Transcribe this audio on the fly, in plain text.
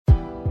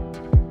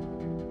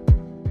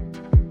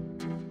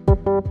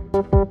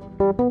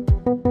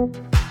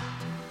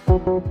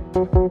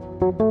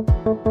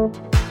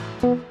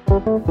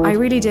I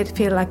really did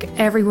feel like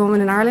every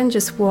woman in Ireland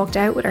just walked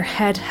out with her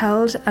head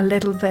held a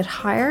little bit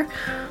higher,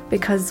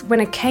 because when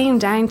it came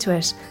down to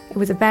it, it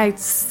was about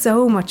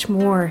so much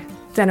more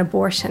than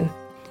abortion.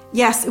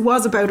 Yes, it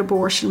was about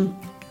abortion,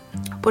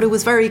 but it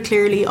was very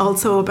clearly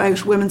also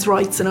about women's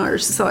rights in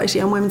Irish society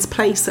and women's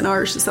place in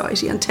Irish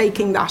society and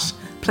taking that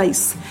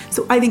place.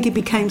 So I think it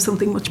became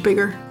something much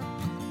bigger.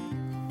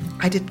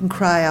 I didn't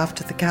cry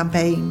after the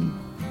campaign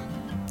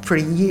for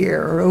a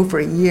year or over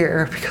a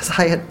year, because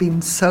I had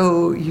been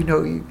so,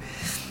 you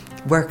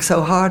work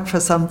so hard for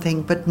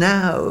something. But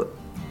now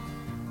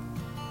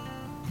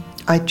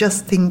I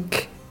just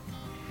think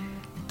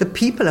the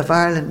people of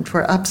Ireland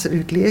were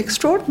absolutely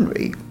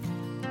extraordinary.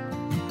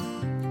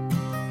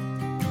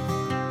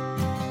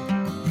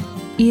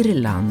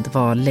 Irland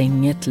var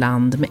länge ett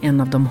land med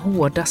en av de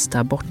hårdaste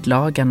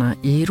abortlagarna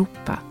i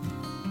Europa.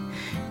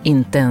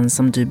 Inte ens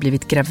om du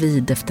blivit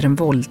gravid efter en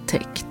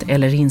våldtäkt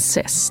eller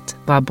incest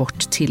var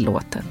abort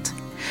tillåtet.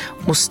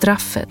 Och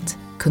straffet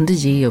kunde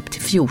ge upp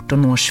till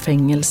 14 års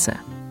fängelse.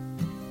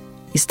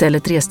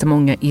 Istället reste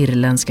många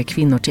irländska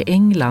kvinnor till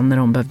England när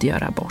de behövde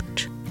göra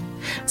abort.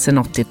 Sedan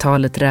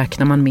 80-talet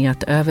räknar man med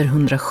att över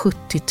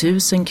 170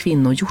 000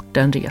 kvinnor gjort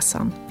den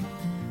resan.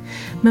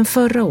 Men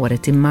förra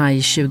året i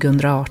maj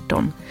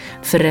 2018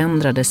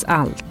 förändrades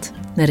allt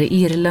när det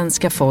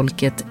irländska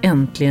folket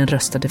äntligen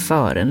röstade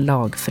för en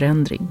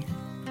lagförändring.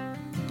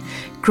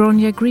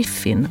 Gráinne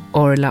Griffin,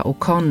 Orla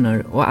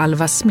O'Connor och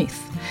Alva Smith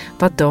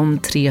var de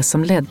 3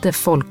 som ledde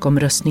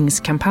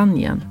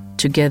folkomröstningskampanjen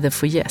Together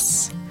for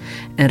Yes,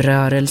 en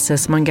rörelse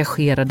som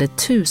engagerade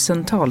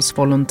tusentals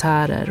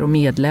volontärer och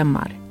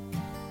medlemmar.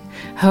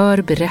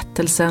 Hör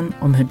berättelsen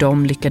om hur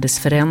de lyckades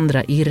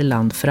förändra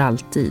Irland för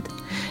alltid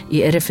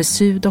i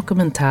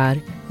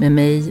RFSU-dokumentär med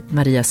mig,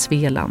 Maria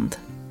Sveland.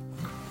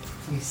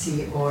 You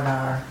see all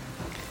our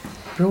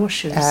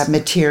brochures,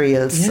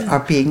 materials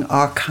are being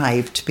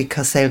archived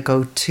because they'll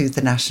go to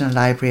the National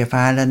Library of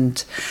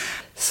Ireland.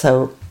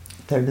 So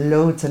there are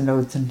loads and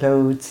loads and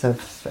loads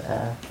of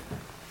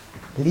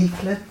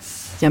leaflets.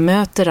 Jag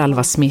möter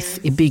Alva Smith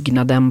i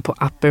byggnaden på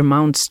Upper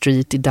Mount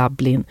Street i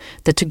Dublin,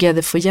 där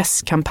Together for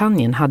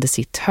Yes-kampanjen hade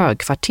sitt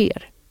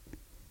högkvarter.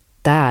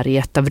 Där i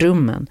ett av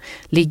rummen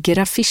ligger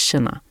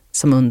affischerna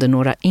som under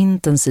några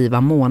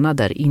intensiva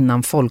månader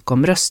innan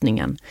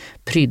folkomröstningen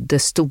prydde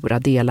stora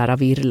delar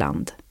av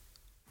Irland.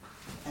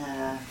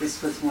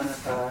 This was one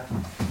of our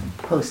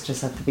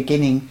posters at the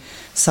beginning.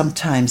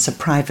 Sometimes a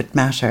private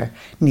matter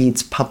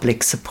needs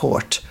public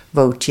support.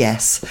 Vote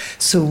yes.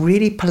 So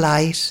really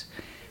polite,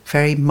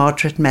 very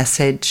moderate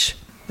message.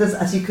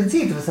 As you can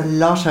see, there was a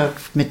lot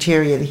of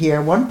material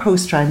here. One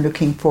poster I'm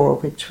looking for,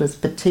 which was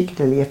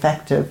particularly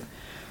effective,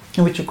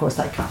 and which of course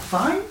I can't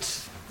find.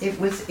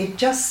 It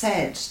just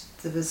said,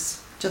 there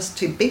was just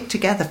too big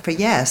together for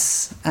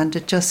yes, and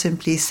it just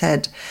simply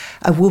said,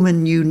 a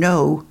woman you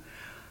know.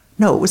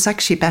 No, it was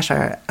actually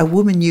better. A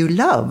woman you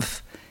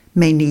love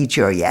may need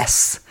your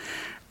yes.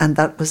 And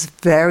that was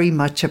very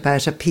much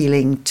about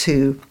appealing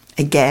to,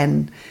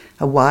 again,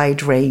 a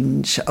wide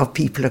range of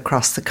people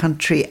across the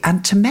country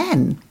and to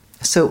men.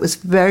 So it was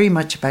very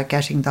much about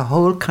getting the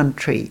whole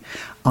country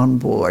on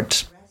board.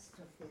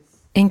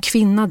 En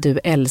kvinna du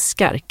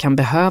älskar kan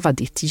behöva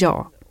ditt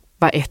ja,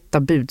 var ett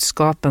av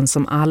budskapen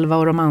som Alva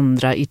och de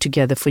andra i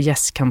Together for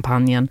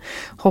Yes-kampanjen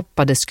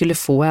hoppades skulle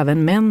få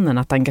även männen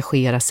att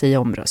engagera sig i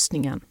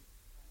omröstningen.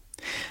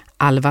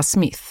 Alva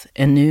Smith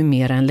är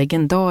numera en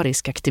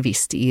legendarisk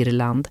aktivist i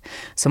Irland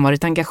som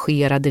varit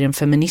engagerad i den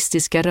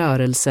feministiska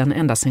rörelsen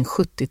ända sedan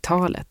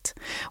 70-talet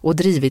och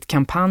drivit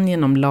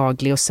kampanjen om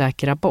laglig och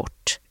säker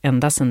abort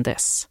ända sedan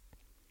dess.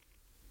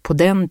 På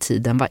den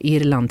tiden var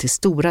Irland till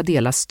stora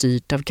delar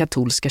styrt av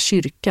katolska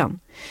kyrkan,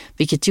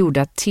 vilket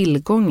gjorde att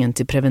tillgången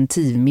till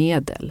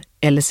preventivmedel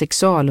eller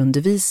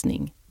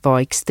sexualundervisning var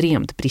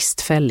extremt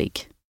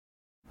bristfällig.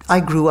 I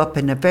grew up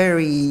in a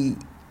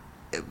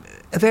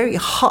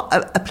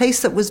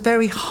place that was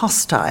very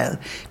hostile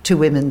to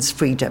women's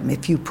freedom.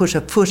 If you put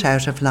a foot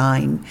out of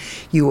line,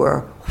 you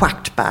were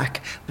whacked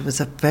back. It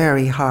was a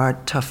very hard,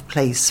 tough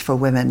place for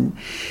women.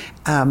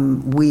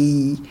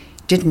 We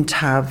didn't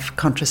have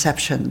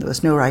contraception. There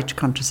was no right to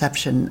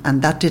contraception,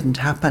 and that didn't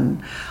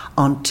happen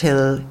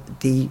until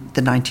the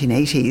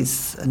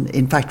 1980s, and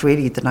in fact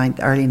really the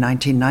early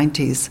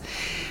 1990s.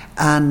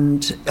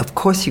 And of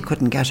course you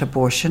couldn't get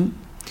abortion.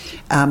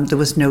 There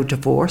was no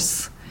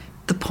divorce.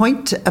 The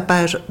point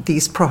about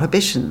these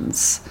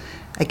prohibitions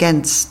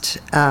against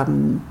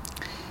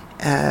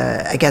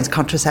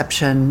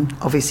contraception,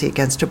 obviously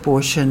against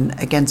abortion,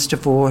 against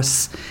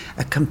divorce,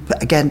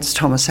 against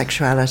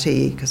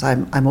homosexuality, because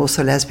I'm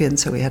also lesbian,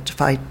 so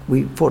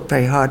we fought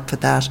very hard for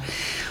that.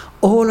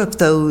 All of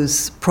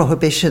those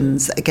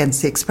prohibitions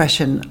against the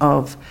expression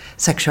of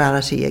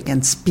sexuality,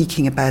 against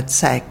speaking about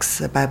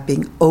sex, about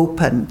being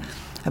open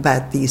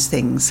about these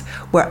things,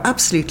 were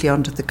absolutely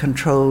under the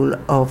control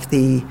of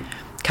the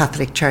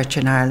Catholic Church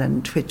in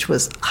Ireland, which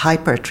was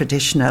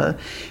hyper-traditional,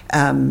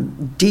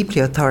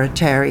 deeply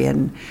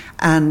authoritarian,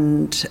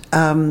 and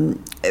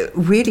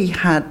really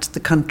had the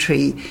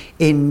country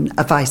in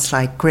a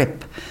vice-like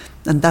grip.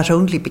 And that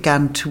only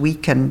began to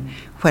weaken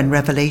when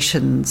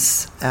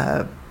revelations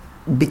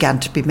began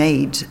to be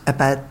made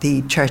about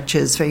the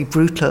Church's very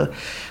brutal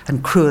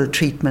and cruel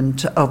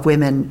treatment of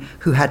women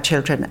who had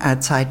children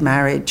outside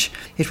marriage.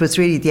 It was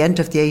really the end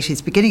of the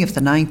 80s, beginning of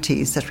the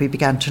 90s, that we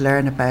began to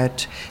learn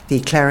about the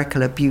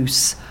clerical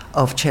abuse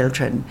of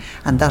children,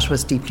 and that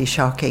was deeply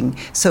shocking.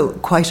 So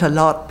quite a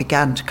lot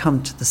began to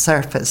come to the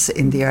surface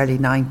in the early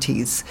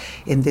 90s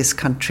in this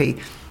country,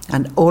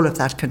 and all of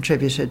that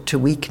contributed to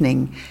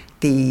weakening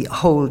the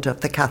hold of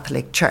the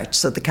Catholic Church.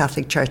 So the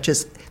Catholic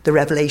Church's, the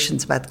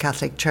revelations about the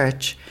Catholic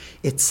Church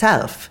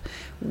itself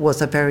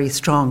was a very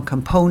strong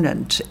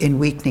component in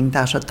weakening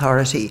that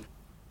authority.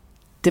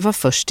 Det var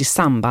först i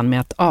samband med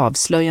att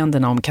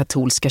avslöjandena om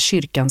katolska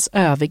kyrkans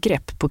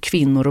övergrepp på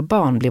kvinnor och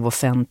barn blev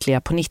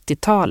offentliga på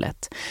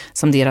 90-talet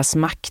som deras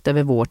makt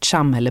över vårt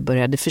samhälle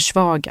började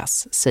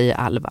försvagas, säger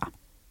Alva.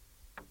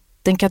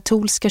 Den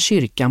katolska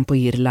kyrkan på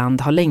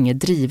Irland har länge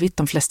drivit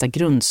de flesta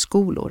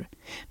grundskolor,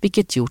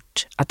 vilket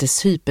gjort att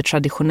dess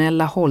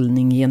hypertraditionella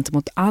hållning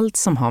gentemot allt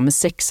som har med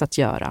sex att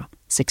göra,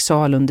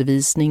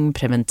 sexualundervisning,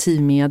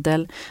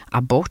 preventivmedel,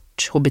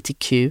 abort,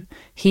 hbtq,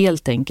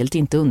 helt enkelt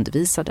inte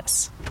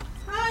undervisades.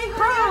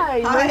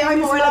 Hi,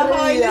 I'm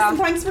Orla. Hi, listen,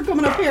 thanks for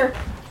coming up here.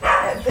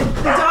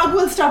 The dog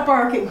will stop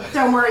barking.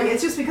 Don't worry,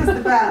 it's just because of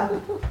the bell.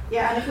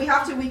 Yeah, and if we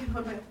have to, we can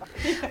put it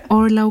back.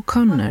 Orla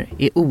O'Connor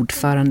är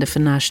ordförande för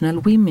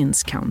National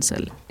Women's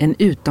Council, en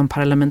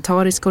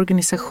utomparlamentarisk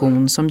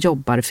organisation som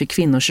jobbar för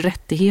kvinnors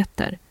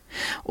rättigheter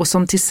och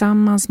som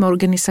tillsammans med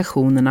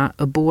organisationerna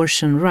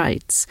Abortion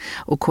Rights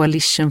och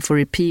Coalition for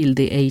Repeal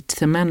the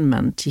Eighth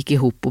Amendment gick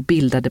ihop och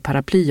bildade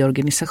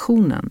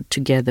paraplyorganisationen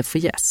Together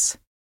for Yes.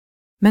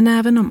 Men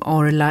även om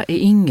Orla är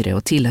yngre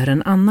och tillhör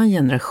en annan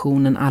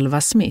generation än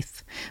Alva Smith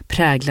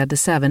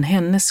präglades även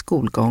hennes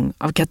skolgång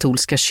av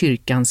katolska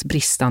kyrkans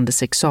bristande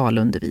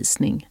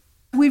sexualundervisning.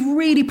 We've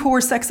really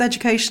poor sex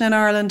education in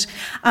Ireland,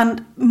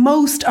 and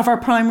most of our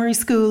primary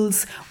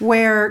schools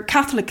were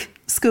Catholic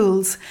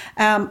schools.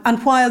 And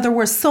while there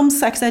was some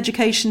sex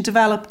education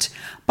developed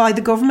by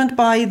the government,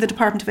 by the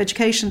Department of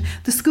Education,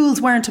 the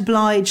schools weren't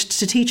obliged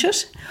to teach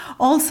it.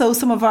 Also,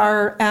 some of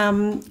our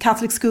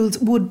Catholic schools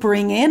would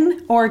bring in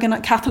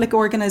Catholic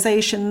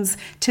organisations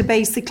to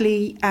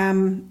basically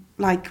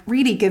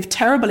really give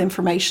terrible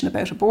information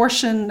about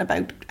abortion,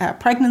 about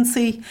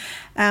pregnancy.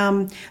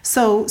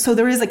 So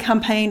there is a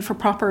campaign for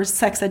proper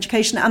sex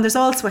education, and there's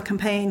also a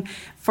campaign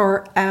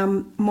for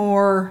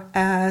more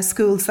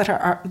schools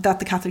that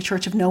the Catholic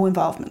Church have no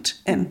involvement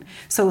in.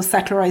 So a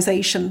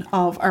secularisation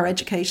of our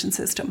education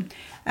system.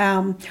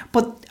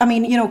 But I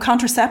mean,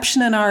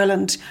 contraception in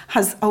Ireland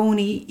has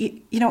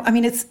only,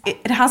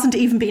 it hasn't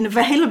even been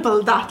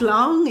available that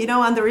long,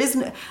 and there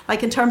isn't,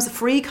 in terms of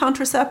free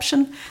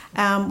contraception,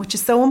 which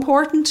is so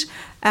important,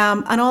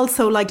 and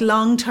also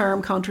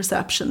long-term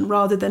contraception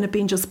rather than it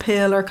being just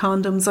pill or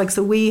condoms.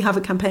 So we have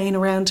a campaign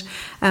around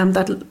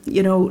that,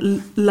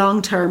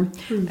 long-term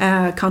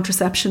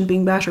contraception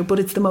being better, but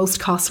it's the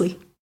most costly.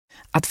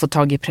 Att få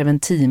tag i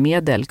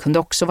preventivmedel kunde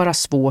också vara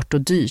svårt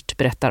och dyrt,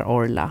 berättar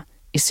Orla.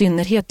 I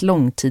synnerhet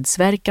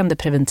långtidsverkande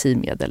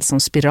preventivmedel som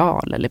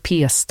spiral eller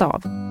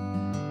p-stav.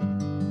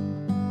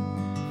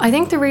 I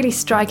think the really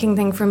striking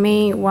thing for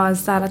me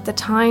was that at the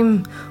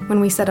time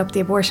when we set up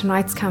the abortion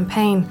rights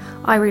campaign,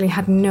 I really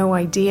had no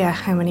idea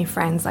how many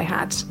friends I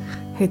had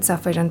who'd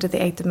suffered under the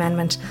Eighth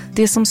Amendment.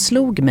 Det som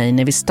slog mig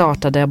när vi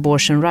startade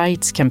Abortion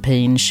Rights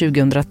Campaign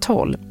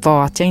 2012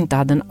 var att jag inte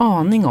hade en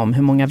aning om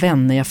hur många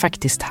vänner jag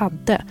faktiskt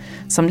hade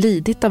som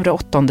lidit av det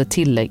 8:e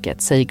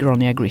tillägget, säger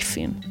Gráinne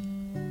Griffin.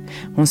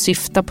 Hon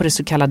syftar på det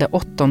så kallade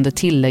 8:e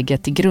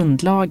tillägget i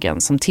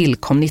grundlagen som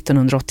tillkom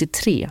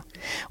 1983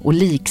 och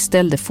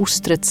likställde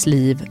fostrets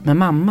liv med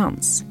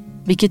mammans,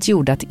 vilket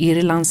gjorde att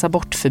Irlands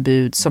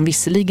abortförbud, som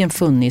visserligen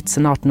funnits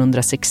sedan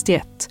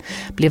 1861,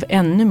 blev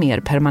ännu mer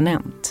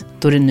permanent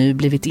då det nu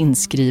blivit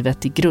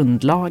inskrivet i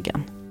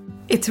grundlagen.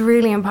 It's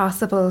really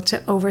impossible to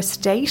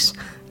overstate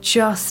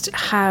just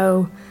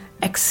how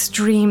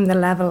extreme the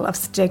level of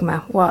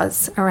stigma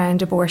was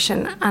around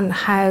abortion and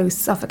how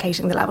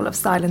suffocating the level of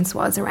silence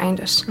was around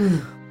it.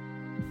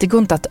 Det går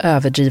inte att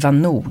överdriva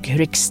nog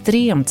hur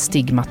extremt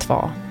stigmat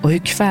var och hur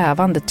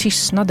kvävande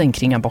tystnaden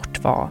kring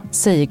abort var,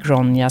 säger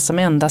Gráinne, som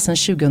ända sedan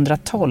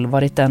 2012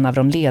 varit en av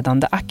de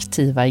ledande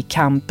aktiva i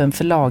kampen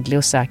för laglig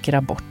och säker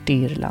abort i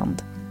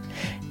Irland.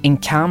 En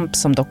kamp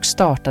som dock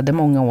startade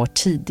många år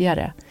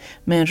tidigare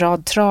med en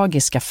rad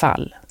tragiska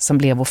fall som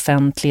blev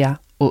offentliga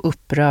och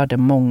upprörde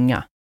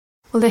många.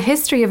 Well, the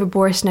history of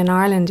abortion in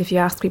Ireland, if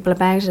you ask people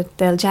about it,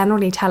 they'll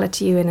generally tell it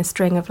to you in a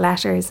string of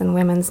letters and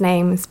women's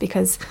names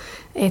because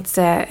it's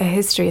a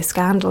history of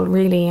scandal,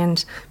 really,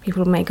 and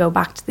people may go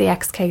back to the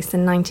X case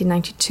in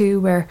 1992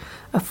 where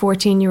a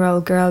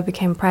 14-year-old girl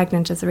became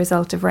pregnant as a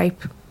result of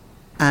rape.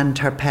 And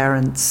her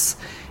parents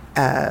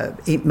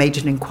made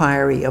an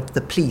inquiry of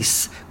the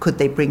police. Could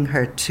they bring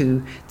her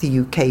to the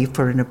UK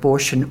for an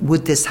abortion?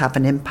 Would this have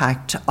an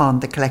impact on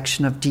the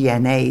collection of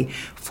DNA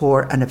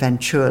for an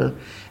eventual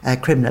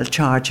criminal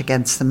charge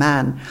against the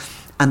man?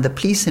 And the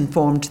police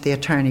informed the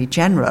Attorney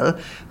General,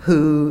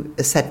 who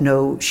said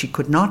no, she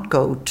could not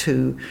go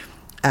to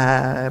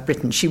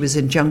Britain. She was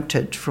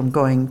injuncted from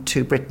going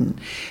to Britain.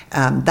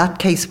 That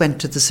case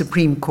went to the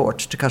Supreme Court.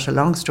 To cut a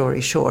long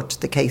story short,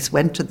 the case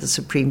went to the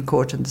Supreme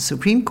Court, and the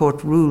Supreme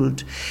Court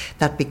ruled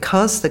that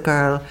because the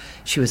girl,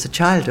 she was a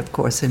child, of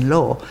course, in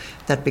law,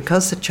 that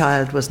because the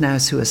child was now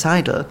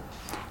suicidal,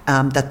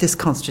 that this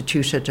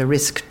constituted a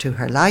risk to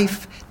her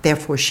life,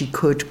 therefore she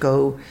could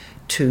go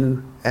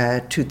to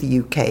the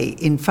UK.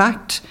 In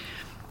fact,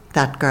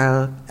 that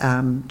girl,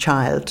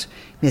 child,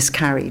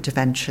 miscarried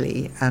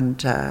eventually,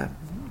 and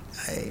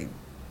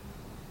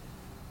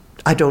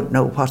I don't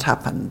know what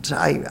happened.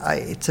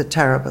 It's a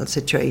terrible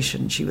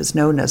situation. She was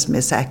known as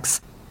Miss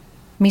X.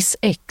 Miss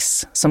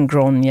X, som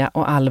Gronja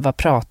och Alva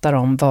pratar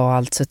om, var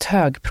alltså ett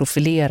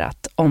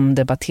högprofilerat,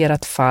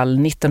 omdebatterat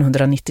fall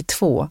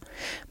 1992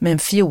 med en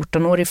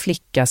 14-årig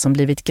flicka som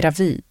blivit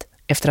gravid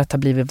efter att ha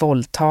blivit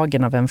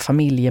våldtagen av en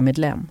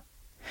familjemedlem.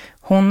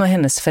 Hon och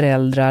hennes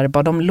föräldrar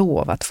bad om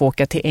lov att få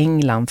åka till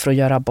England för att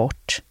göra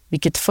abort,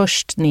 vilket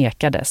först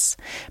nekades,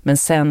 men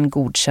sen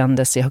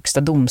godkändes i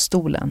Högsta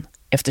domstolen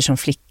eftersom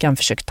flickan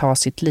försökt ta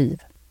sitt liv.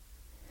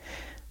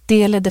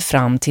 Det ledde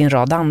fram till en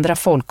rad andra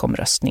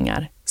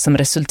folkomröstningar som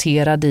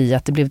resulterade i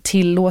att det blev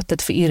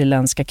tillåtet för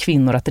irländska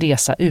kvinnor att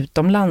resa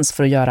utomlands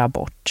för att göra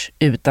abort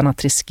utan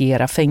att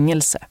riskera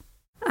fängelse.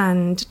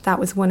 And that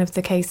was one of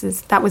the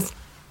cases, that was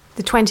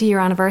the 20-year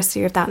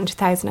anniversary of that in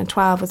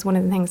 2012 was one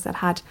of the things that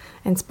had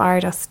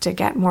inspired us to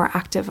get more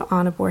active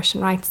on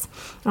abortion rights.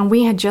 And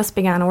we had just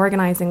begun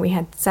organising. We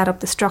had set up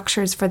the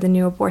structures for the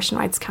new abortion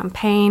rights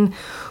campaign.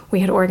 We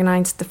had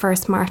organised the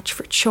first March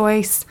for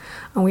Choice.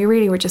 And we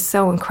really were just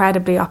so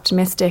incredibly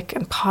optimistic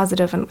and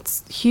positive and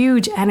with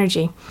huge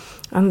energy.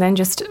 And then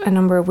just a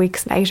number of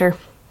weeks later,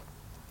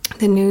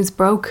 the news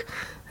broke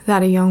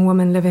that a young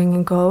woman living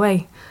in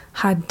Galway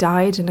had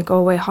died in a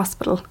Galway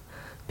hospital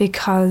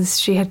because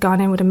she had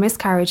gone in with a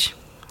miscarriage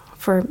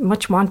for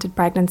much wanted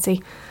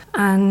pregnancy,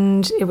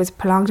 and it was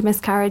prolonged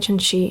miscarriage,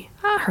 and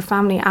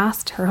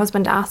her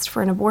husband asked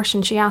for an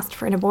abortion. She asked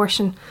for an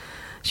abortion.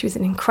 She was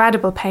in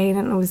incredible pain,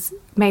 and it was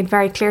made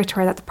very clear to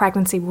her that the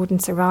pregnancy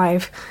wouldn't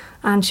survive,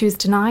 and she was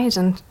denied.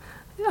 And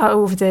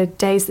over the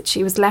days that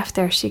she was left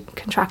there, she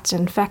contracted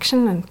an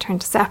infection and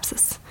turned to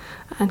sepsis,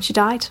 and she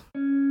died.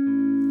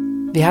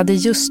 Vi hade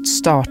just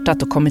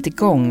startat och kommit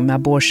igång med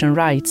Abortion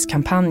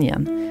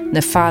Rights-kampanjen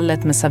när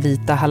fallet med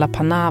Savita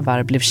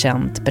Halappanavar blev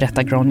känt,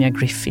 berättar Gronja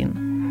Griffin.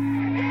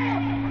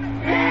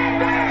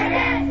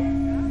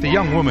 The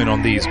young woman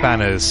on these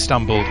banners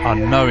stumbled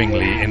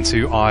unknowingly into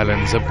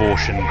Ireland's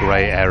abortion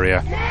grey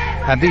area,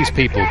 and these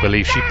people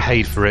believe she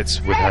paid for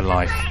it with her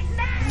life.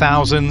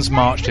 Thousands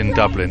marched in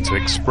Dublin to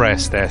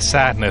express their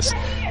sadness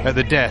at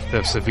the death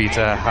of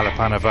Savita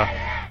Halappanavar.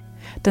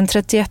 Den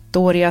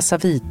 31-åriga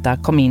Savita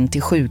kom in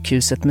till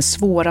sjukhuset med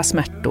svåra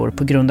smärtor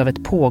på grund av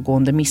ett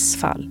pågående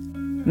missfall.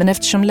 Men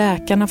eftersom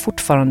läkarna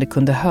fortfarande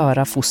kunde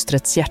höra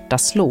fostrets hjärta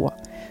slå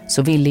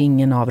så ville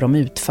ingen av dem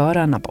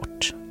utföra en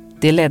abort.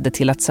 Det ledde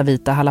till att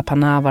Savita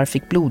Halappanavar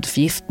fick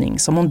blodförgiftning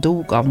som hon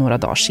dog av några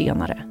dagar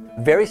senare.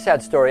 Very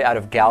sad story out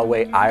of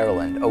Galway,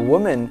 Ireland. A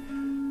woman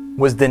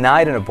was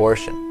denied an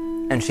abortion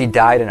and she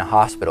died in a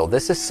hospital.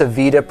 This is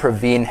Savita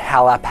Praveen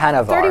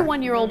Halappanavar.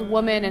 31-year-old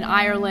woman in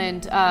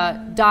Ireland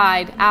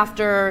died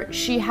after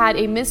she had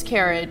a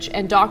miscarriage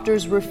and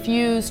doctors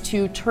refused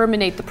to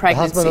terminate the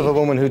pregnancy. The husband of a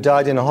woman who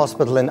died in a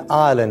hospital in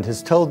Ireland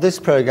has told this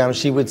program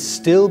she would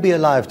still be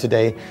alive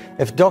today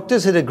if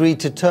doctors had agreed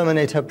to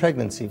terminate her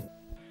pregnancy.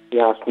 He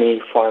asked me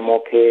if I'm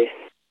okay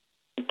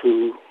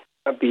to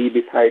be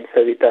beside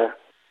Savita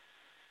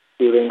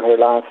during her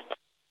last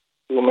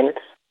few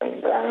minutes,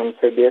 and I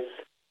answered yes.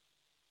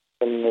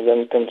 And I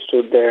went and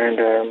stood there,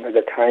 and at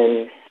the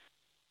time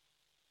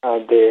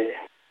they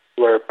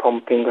were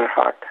pumping her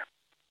heart.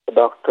 The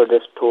doctor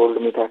just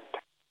told me that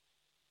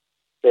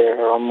they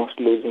are almost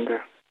losing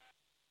her.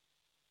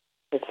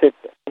 That's it,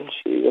 and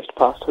she just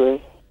passed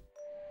away.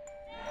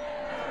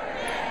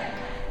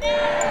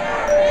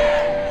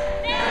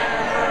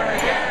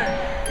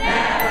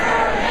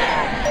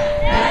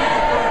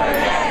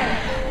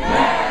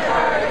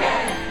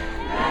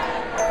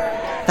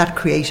 That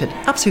created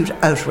absolute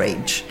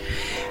outrage.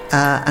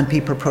 And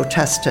people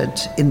protested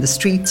in the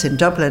streets in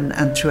Dublin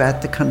and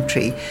throughout the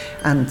country.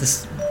 And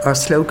our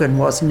slogan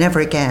was "Never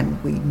again."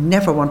 We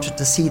never wanted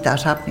to see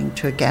that happening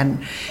to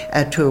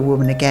a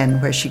woman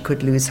again, where she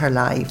could lose her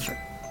life.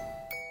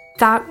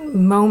 That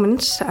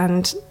moment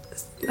and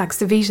like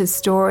Savita's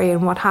story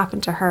and what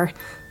happened to her,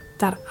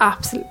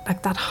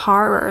 that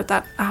horror,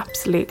 that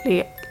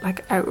absolutely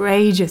like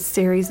outrageous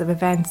series of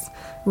events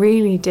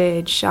really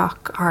did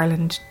shock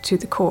Ireland to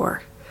the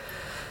core.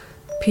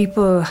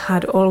 People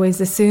had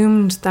always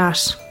assumed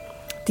that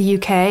the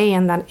UK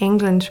and that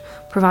England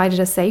provided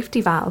a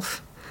safety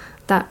valve,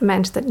 that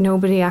meant that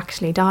nobody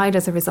actually died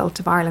as a result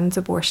of Ireland's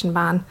abortion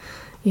ban.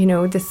 You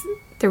know,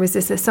 there was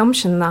this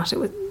assumption that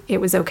it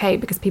was okay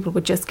because people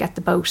would just get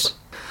the boat.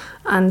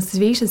 And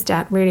Savita's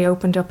death really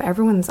opened up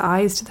everyone's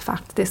eyes to the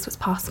fact that this was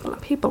possible,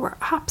 and people were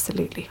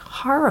absolutely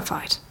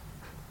horrified,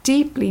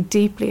 deeply,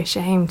 deeply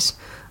ashamed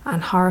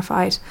and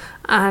horrified.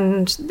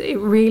 And it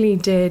really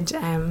did,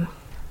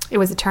 it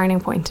was a turning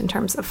point in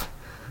terms of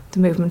the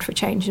movement for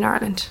change in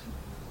Ireland.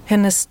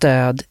 Hennes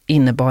död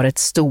innebar ett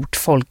stort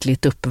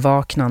folkligt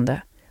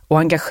uppvaknande och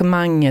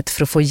engagemanget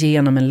för att få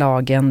igenom en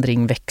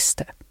lagändring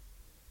växte.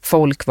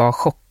 Folk var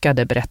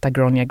chockade, berättar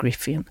Gráinne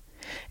Griffin,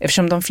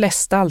 eftersom de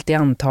flesta alltid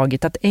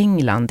antagit att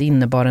England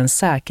innebar en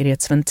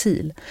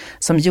säkerhetsventil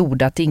som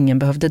gjorde att ingen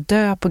behövde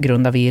dö på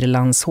grund av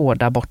Irlands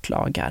hårda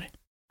abortlagar.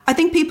 I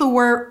think people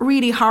were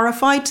really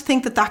horrified to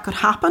think that that could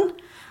happen,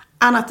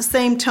 and at the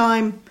same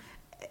time,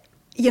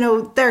 you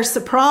know, their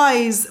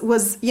surprise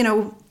was, you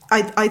know,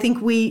 I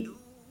think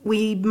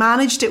we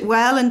managed it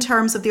well in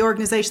terms of the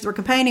organisations that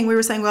were campaigning. We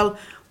were saying, well,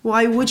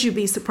 why would you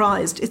be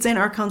surprised? It's in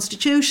our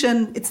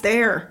constitution, it's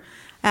there.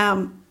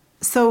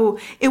 So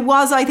it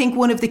was, I think,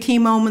 one of the key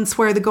moments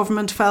where the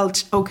government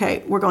felt,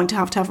 okay, we're going to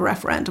have a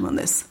referendum on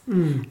this.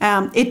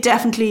 It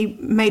definitely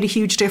made a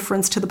huge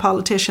difference to the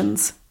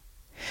politicians.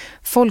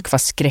 Folk var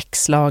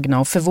skräckslagna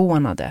och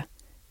förvånade.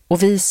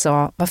 Och vi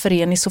sa, varför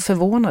är ni så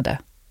förvånade?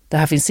 Det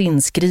här finns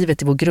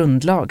inskrivet i vår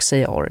grundlag,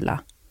 säger Orla.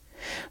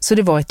 Så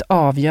det var ett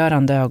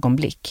avgörande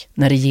ögonblick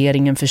när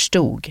regeringen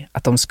förstod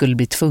att de skulle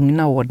bli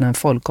tvungna att ordna en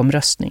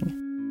folkomröstning.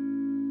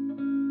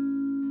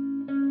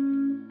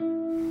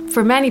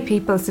 For many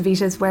people,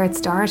 Savita is where it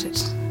started.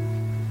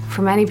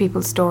 For many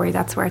people's story,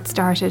 that's where it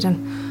started. And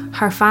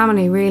her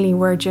family really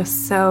were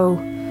just so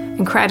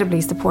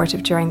incredibly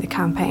supportive during the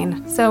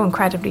campaign. So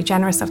incredibly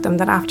generous of them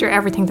that after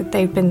everything that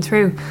they've been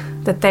through,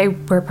 that they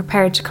were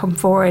prepared to come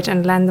forward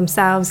and lend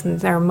themselves and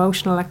their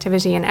emotional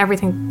activity and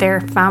everything their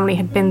family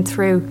had been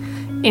through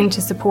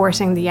into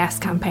supporting the Yes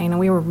campaign. And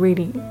we were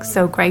really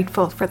so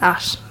grateful for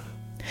that.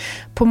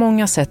 På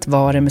många sätt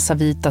var det med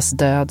Savitas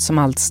död som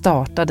allt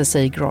startade,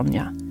 säger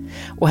Gráinne.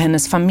 Och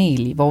hennes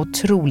familj var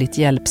otroligt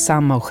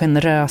hjälpsamma och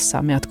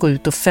generösa med att gå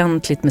ut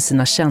offentligt med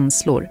sina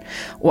känslor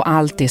och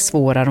allt det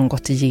svåra de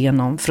gått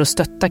igenom för att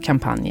stötta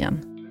kampanjen.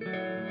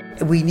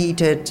 We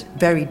needed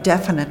very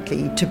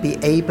definitely to be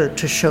able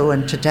to show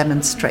and to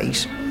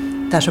demonstrate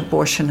that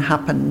abortion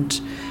happened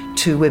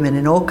to women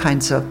in all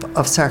kinds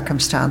of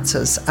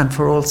circumstances and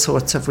for all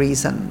sorts of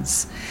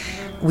reasons.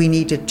 We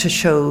needed to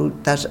show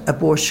that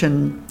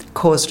abortion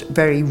caused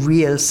very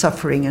real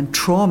suffering and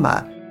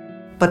trauma.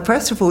 But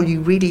first of all,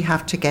 you really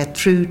have to get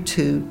through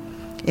to,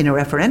 in a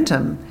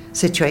referendum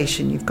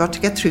situation, you've got to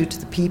get through to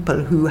the people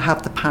who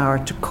have the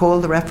power to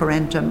call the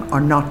referendum or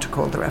not to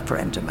call the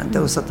referendum, and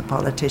those are the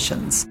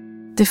politicians.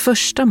 Det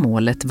första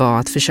målet var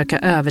att försöka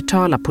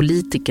övertala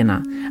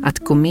politikerna att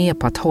gå med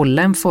på att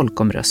hålla en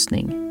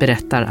folkomröstning,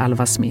 berättar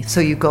Alva Smith.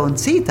 So you go and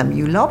see them,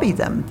 you lobby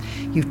them,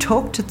 you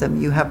talk to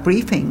them, you have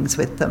briefings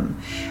with them,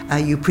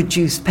 you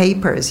produce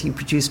papers, you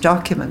produce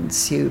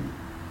documents, you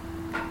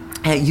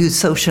use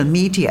social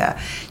media,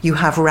 you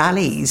have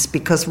rallies,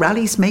 because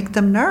rallies make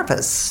them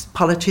nervous.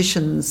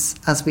 Politicians,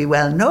 as we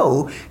well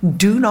know,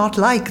 do not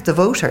like the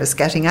voters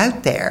getting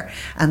out there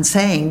and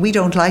saying, we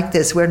don't like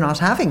this, we're not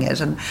having it.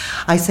 And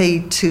I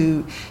say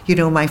to, you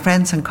know, my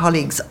friends and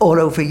colleagues all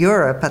over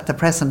Europe at the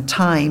present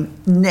time,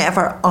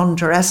 never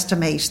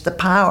underestimate the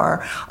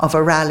power of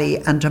a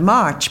rally and a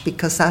march,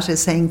 because that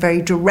is saying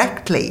very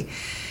directly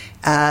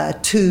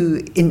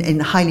in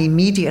highly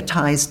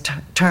mediatized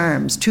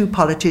terms to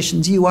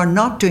politicians, you are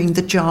not doing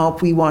the job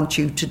we want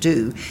you to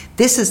do.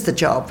 This is the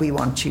job we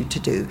want you to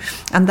do.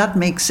 And that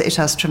makes it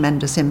has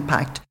tremendous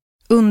impact.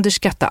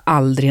 Underskatta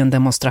aldrig en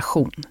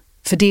demonstration.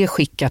 För det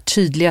skickar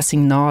tydliga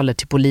signaler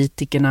till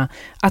politikerna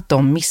att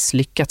de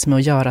misslyckats med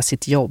att göra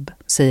sitt jobb,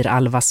 säger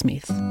Alva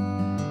Smith.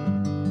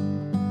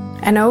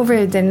 And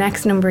over the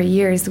next number of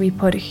years, we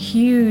put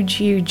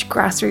huge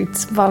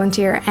grassroots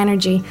volunteer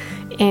energy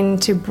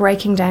into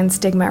breaking down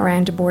stigma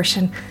around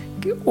abortion,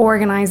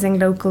 organising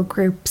local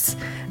groups,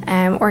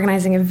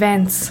 organising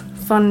events,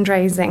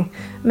 fundraising,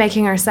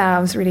 making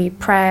ourselves really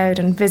proud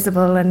and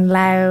visible and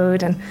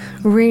loud, and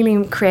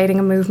really creating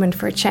a movement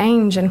for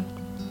change. And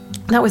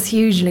that was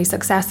hugely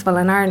successful,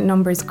 and our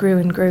numbers grew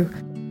and grew.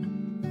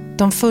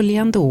 De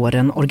följande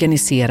åren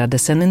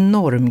organiserades en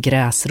enorm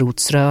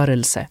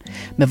gräsrotsrörelse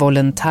med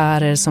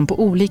volontärer som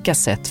på olika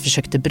sätt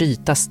försökte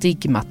bryta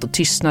stigmat och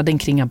tystnaden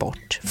kring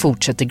abort,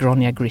 fortsätter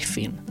Gráinne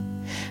Griffin.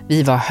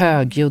 Vi var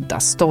högljudda,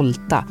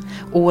 stolta,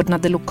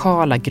 ordnade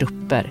lokala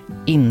grupper,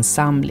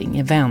 insamling,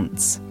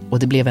 events, och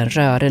det blev en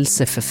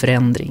rörelse för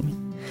förändring.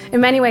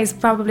 In many ways,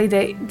 probably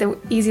the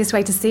easiest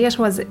way to see it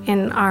was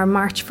in our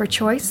March for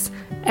Choice.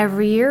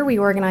 Every year we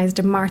organised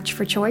a March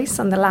for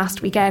Choice on the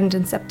last weekend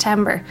in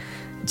September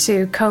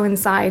to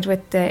coincide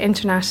with the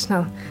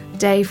International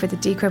Day for the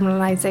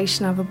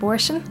Decriminalisation of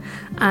Abortion.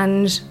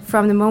 And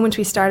from the moment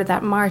we started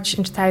that march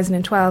in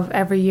 2012,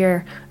 every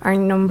year our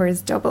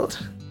numbers doubled.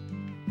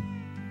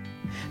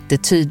 Det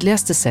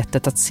tydligaste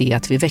sättet att se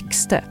att vi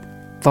växte,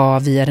 var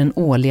via den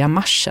årliga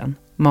marschen,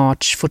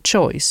 March for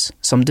Choice,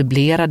 som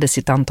dubblerade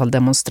sitt antal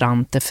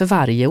demonstranter för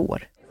varje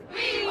år.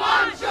 We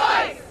want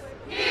choice!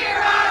 Hear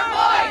our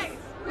voice!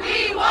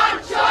 We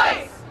want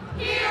choice!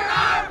 Hear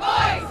our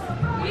voice!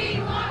 We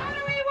want... What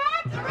do we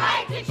want? The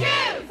right to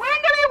choose! When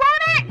do we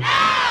want it?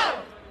 Now!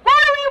 What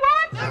do we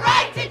want? The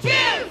right to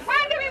choose!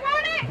 When do we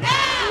want it?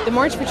 Now! The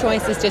March for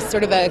Choice is just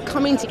sort of a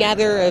coming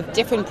together of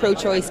different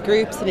pro-choice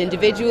groups and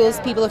individuals.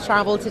 People have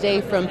travelled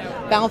today from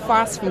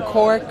Belfast, from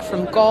Cork,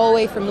 from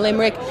Galway, from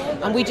Limerick,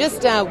 and we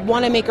just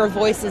want to make our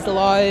voices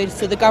loud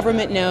so the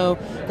government know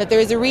that there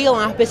is a real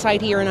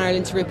appetite here in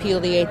Ireland to repeal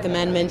the 8th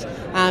Amendment.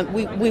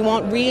 We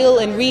want real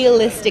and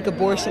realistic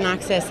abortion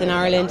access in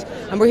Ireland,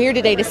 and we're here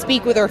today to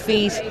speak with our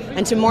feet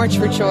and to march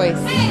for choice.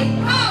 Hey,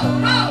 ho,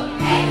 ho!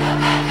 8th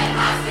Amendment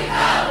has to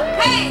go!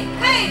 Hey,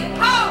 hey,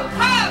 ho,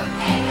 ho!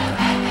 8th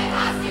Amendment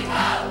has to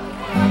go!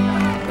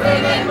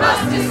 Women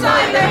must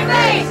decide their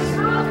fate!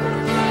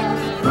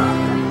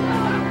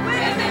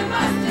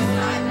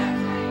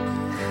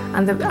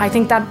 And I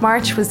think that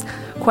march was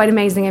quite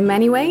amazing in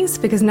many ways,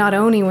 because not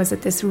only was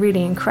it this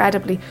really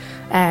incredibly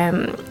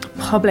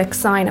public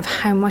sign of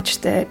how much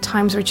the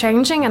times were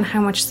changing and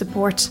how much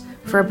support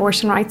for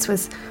abortion rights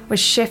was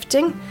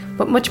shifting,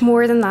 but much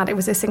more than that, it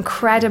was this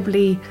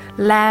incredibly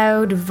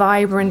loud,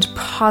 vibrant,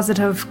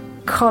 positive,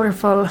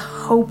 colourful,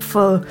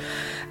 hopeful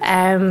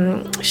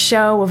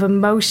show of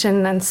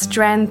emotion and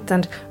strength,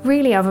 and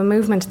really of a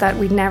movement that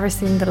we'd never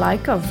seen the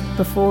like of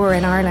before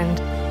in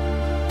Ireland.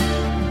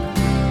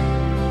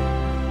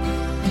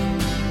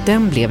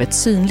 Den blev ett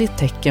synligt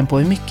tecken på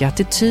hur mycket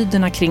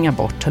attityderna kring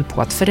abort höll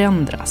på att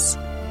förändras,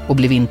 och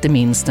blev inte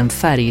minst en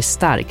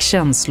färgstark,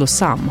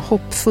 känslosam,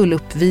 hoppfull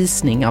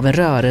uppvisning av en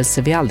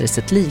rörelse vi aldrig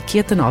sett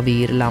likheten av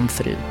i Irland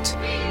förut.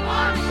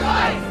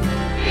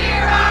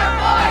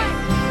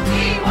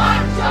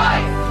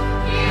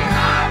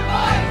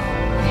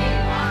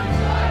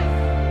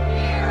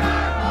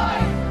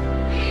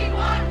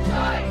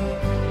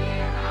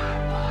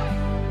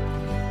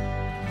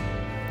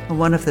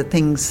 One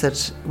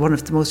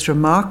of the most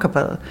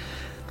remarkable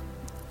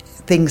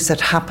things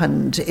that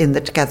happened in the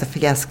Together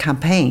for Yes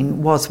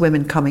campaign was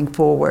women coming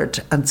forward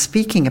and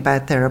speaking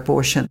about their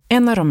abortion.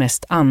 En av de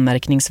mest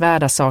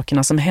anmärkningsvärda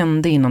sakerna som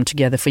hände inom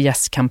Together for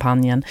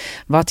Yes-kampanjen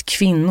var att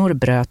kvinnor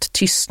bröt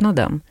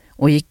tystnaden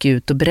och gick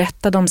ut och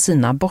berättade om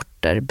sina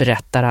aborter,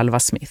 berättar Alva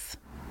Smith.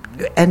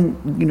 And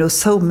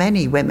so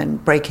many women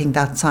breaking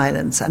that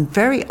silence and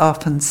very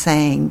often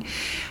saying,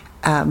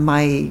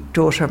 my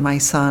daughter, my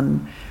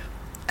son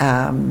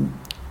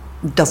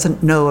doesn't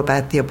know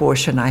about the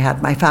abortion I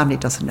had. My family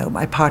doesn't know.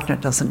 My partner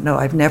doesn't know.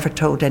 I've never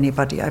told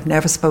anybody. I've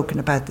never spoken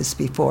about this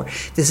before.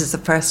 This is the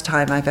first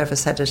time I've ever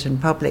said it in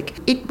public.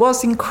 It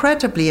was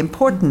incredibly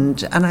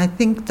important, and I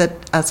think that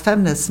as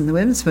feminists in the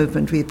women's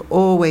movement, we've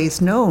always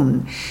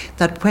known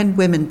that when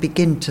women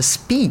begin to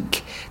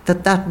speak,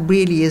 that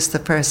really is the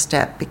first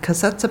step,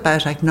 because that's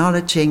about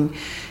acknowledging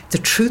the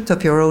truth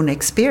of your own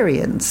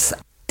experience.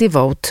 Det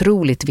var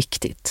otroligt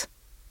viktigt.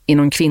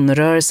 Inom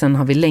kvinnorörelsen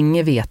har vi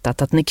länge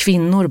vetat att när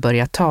kvinnor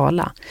börjar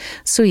tala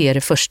så är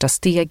det första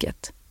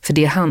steget. För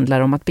det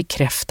handlar om att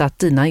bekräfta att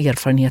dina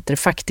erfarenheter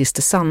faktiskt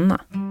är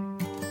sanna.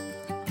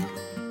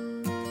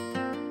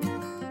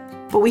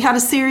 But we had a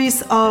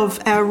series of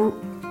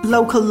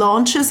local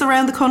launches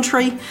around the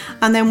country,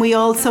 and then we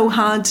also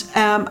had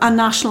a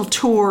national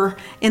tour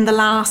in the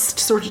last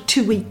sort of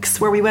 2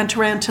 weeks where we went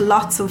around to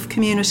lots of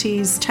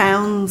communities,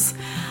 towns.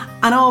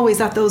 And always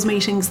at those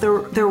meetings,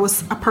 there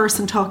was a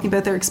person talking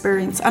about their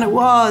experience. And it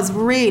was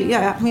really,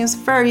 it was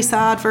very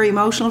sad, very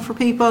emotional for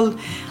people,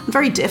 and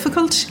very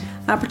difficult.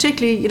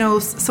 Particularly,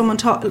 someone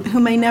who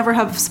may never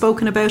have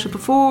spoken about it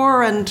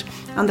before, and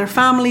their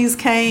families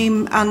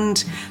came.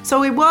 And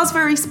so it was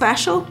very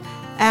special.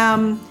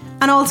 And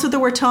also there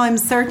were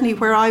times, certainly,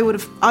 where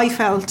I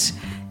felt,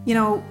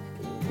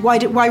 why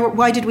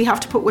did we have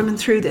to put women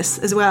through this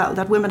as well?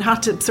 That women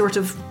had to sort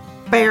of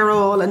bear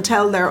all and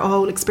tell their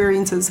whole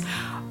experiences.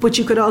 But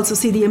you could also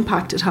see the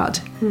impact it had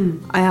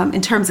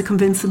in terms of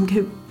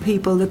convincing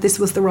people that this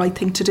was the right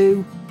thing to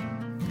do.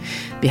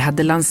 Vi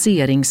hade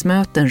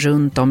lanseringsmöten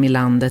runt om i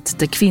landet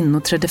där kvinnor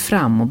trädde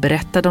fram och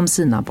berättade om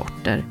sina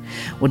aborter.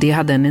 Och det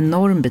hade en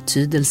enorm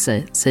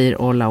betydelse,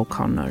 säger Ola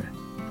O'Connor.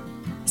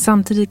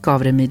 Samtidigt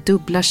gav det mig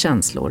dubbla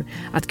känslor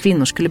att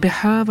kvinnor skulle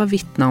behöva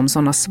vittna om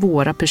sådana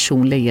svåra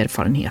personliga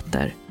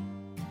erfarenheter.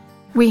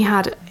 We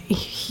had a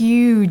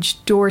huge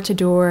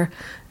door-to-door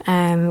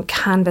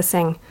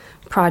canvassing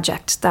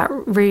project that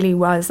really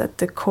was at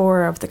the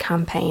core of the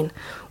campaign,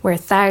 where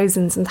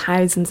thousands and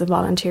thousands of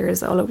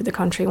volunteers all over the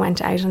country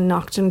went out and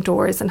knocked on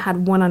doors and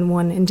had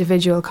one-on-one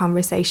individual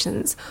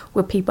conversations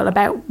with people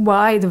about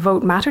why the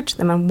vote mattered to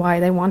them and why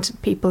they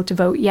wanted people to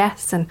vote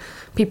yes, and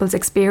people's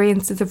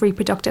experiences of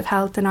reproductive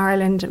health in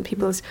Ireland and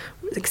people's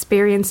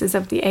experiences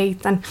of the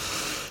 8th. And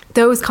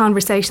those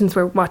conversations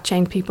were what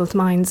changed people's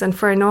minds, and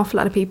for an awful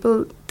lot of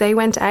people, they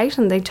went out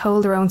and they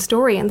told their own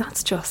story, and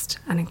that's just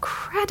an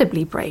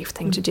incredibly brave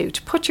thing to do,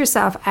 to put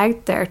yourself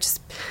out there just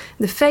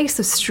in the face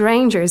of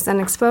strangers and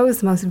expose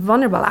the most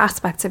vulnerable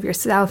aspects of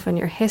yourself and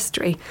your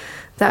history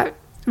that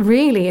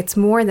really, it's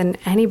more than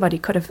anybody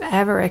could have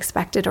ever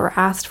expected or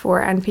asked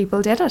for, and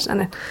people did it.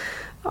 And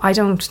I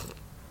don't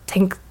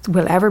think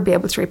we'll ever be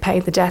able to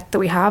repay the debt that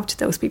we have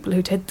to those people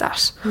who did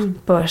that.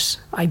 But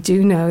I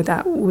do know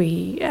that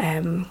we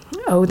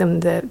owe them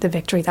the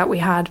victory that we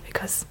had,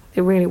 because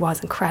it really was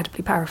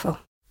incredibly powerful.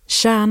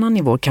 Kärnan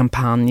i vår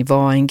kampanj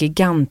var en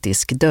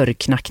gigantisk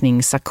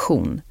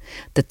dörrknackningsaktion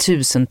där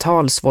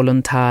tusentals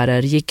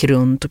volontärer gick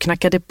runt och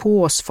knackade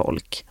på oss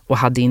folk och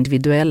hade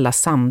individuella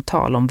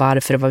samtal om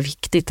varför det var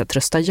viktigt att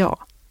rösta ja.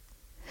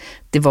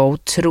 Det var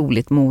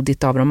otroligt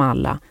modigt av dem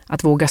alla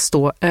att våga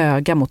stå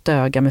öga mot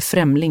öga med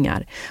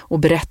främlingar och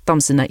berätta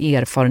om sina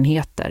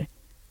erfarenheter.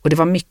 Och det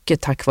var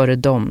mycket tack vare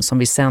dem som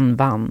vi sen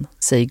vann,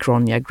 säger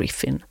Gráinne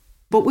Griffin.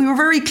 But we were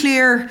very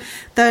clear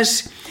that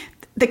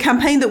the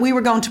campaign that we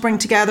were going to bring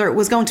together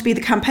was going to be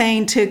the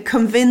campaign to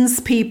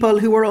convince people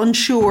who were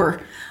unsure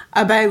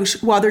about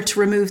whether to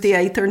remove the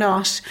 8th or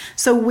not.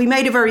 So we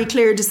made a very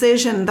clear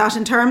decision that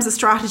in terms of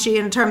strategy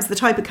and in terms of the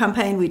type of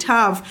campaign we'd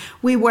have,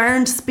 we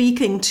weren't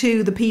speaking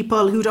to the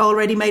people who'd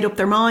already made up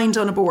their mind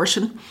on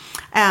abortion.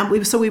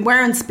 So we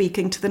weren't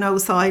speaking to the no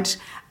side.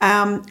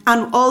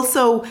 And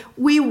also,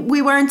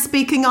 we weren't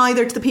speaking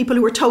either to the people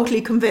who were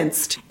totally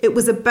convinced. It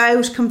was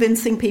about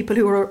convincing people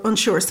who were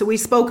unsure. So we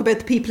spoke about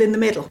the people in the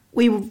middle.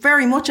 We were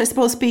very much, I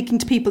suppose, speaking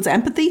to people's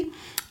empathy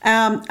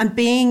and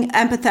being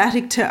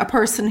empathetic to a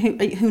person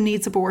who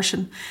needs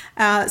abortion.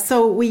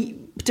 So we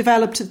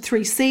developed the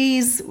 3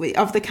 C's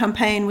of the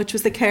campaign, which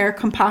was the care,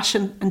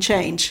 compassion and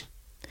change.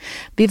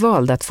 Vi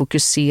valde att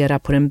fokusera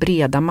på den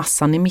breda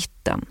massan i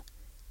mitten.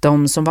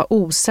 De som var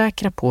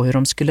osäkra på hur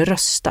de skulle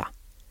rösta.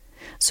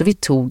 Så vi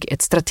tog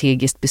ett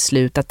strategiskt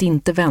beslut att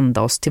inte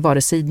vända oss till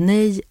vare sig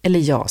nej- eller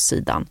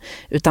ja-sidan,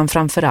 utan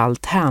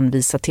framförallt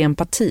hänvisa till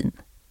empatin.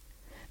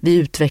 Vi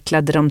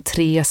utvecklade de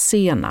 3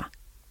 C:na: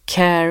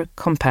 care,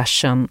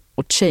 compassion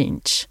och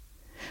change.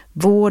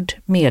 Vård,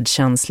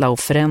 medkänsla och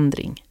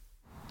förändring.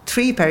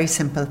 3 very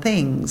simple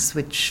things,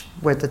 which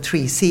were the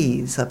 3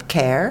 C's of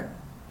care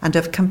and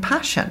of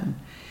compassion,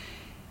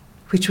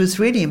 which was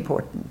really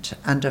important,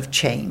 and of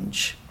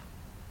change,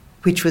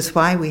 which was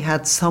why we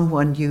had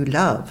someone you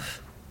love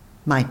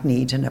might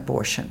need an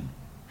abortion.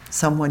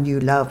 Someone you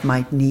love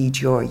might need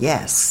your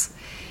yes.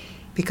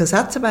 Because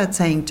that's about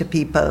saying to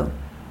people,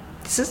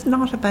 this is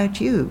not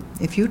about you.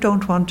 If you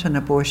don't want an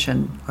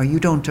abortion or you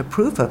don't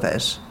approve of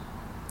it,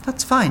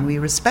 that's fine, we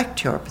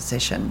respect your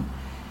position.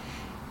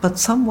 But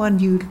someone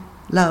you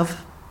love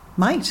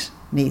might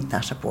need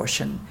that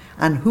abortion.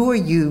 And who are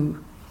you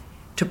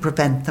to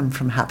prevent them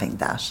from having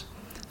that?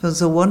 It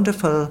was a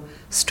wonderful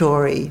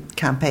story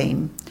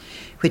campaign,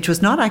 which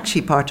was not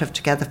actually part of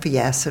Together for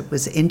Yes. It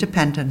was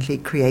independently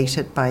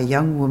created by a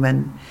young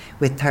woman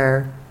with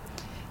her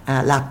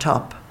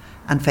laptop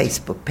and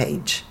Facebook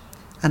page.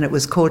 And it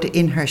was called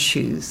In Her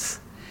Shoes.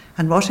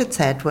 And what it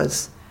said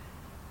was,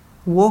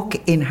 walk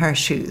in her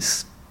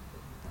shoes.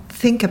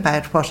 Think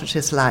about what it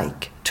is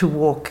like to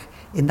walk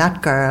in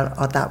that girl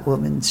or that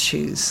woman's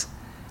shoes,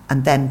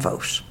 and then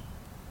vote.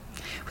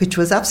 Which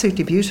was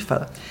absolutely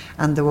beautiful.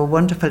 And there were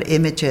wonderful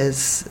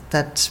images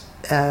that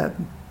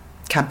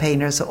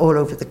campaigners all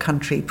over the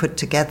country put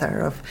together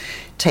of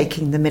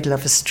taking the middle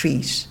of a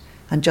street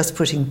and just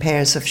putting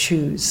pairs of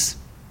shoes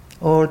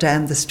all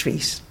down the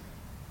street.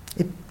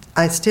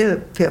 I still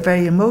feel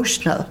very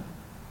emotional.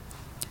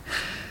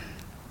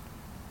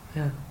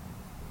 Yeah.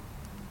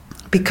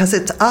 Because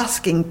it's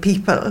asking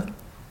people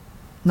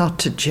not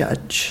to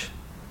judge.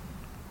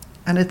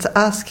 And it's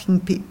asking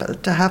people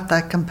to have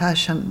that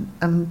compassion.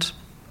 And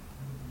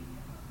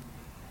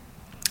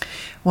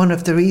one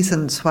of the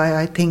reasons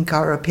why I think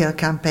our appeal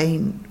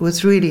campaign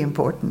was really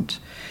important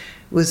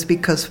was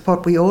because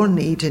what we all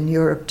need in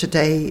Europe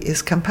today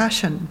is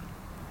compassion.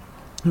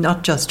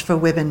 Not just for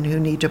women who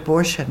need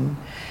abortion,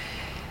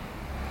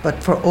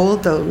 but for all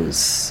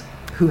those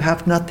who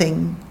have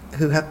nothing,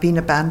 who have been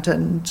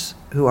abandoned,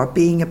 who are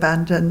being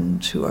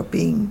abandoned, who are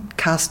being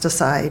cast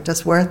aside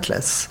as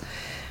worthless.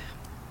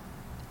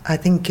 I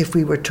think if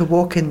we were to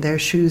walk in their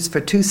shoes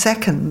for 2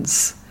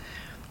 seconds,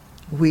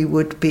 we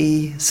would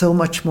be so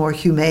much more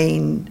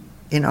humane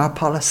in our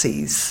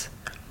policies.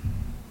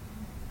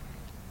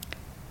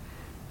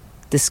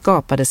 Det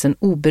skapades en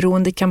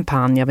oberoende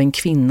kampanj av en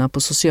kvinna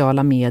på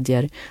sociala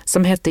medier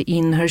som hette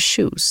In Her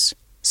Shoes,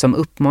 som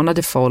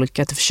uppmanade folk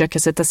att försöka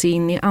sätta sig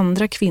in i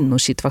andra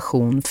kvinnors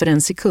situation för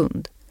en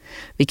sekund,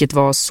 vilket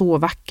var så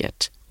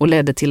vackert och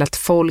ledde till att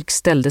folk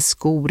ställde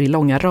skor i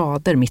långa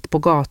rader mitt på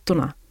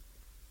gatorna.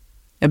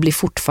 Jag blir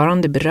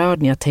fortfarande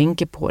berörd när jag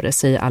tänker på det,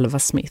 säger Alva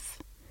Smith.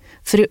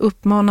 För det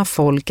uppmanar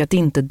folk att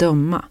inte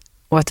döma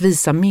och att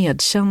visa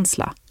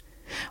medkänsla.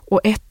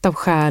 Och ett av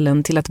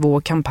skälen till att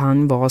vår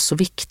kampanj var så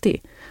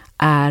viktig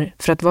är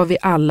för att vad vi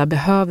alla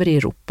behöver i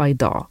Europa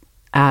idag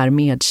är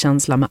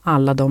medkänsla med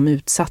alla de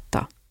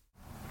utsatta.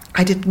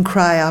 I didn't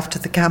cry after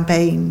the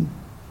campaign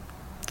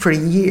for a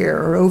year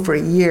or over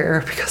a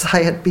year because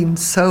I had been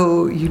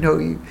so,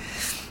 you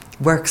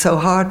work so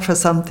hard for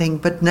something,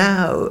 but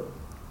now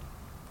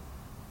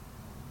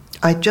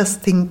I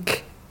just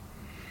think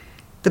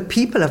the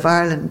people of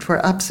Ireland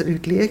were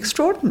absolutely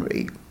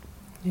extraordinary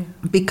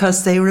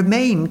because they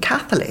remain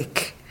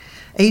Catholic.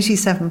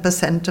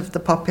 87% of the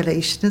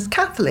population is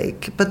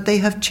Catholic, but they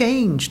have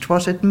changed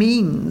what it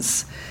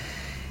means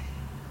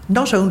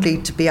not only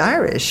to be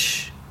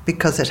Irish,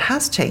 because it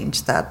has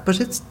changed that,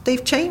 but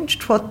they've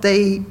changed what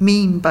they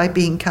mean by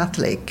being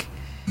Catholic.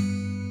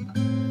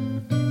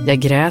 Jag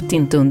grät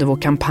inte under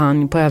vår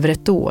kampanj på över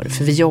ett år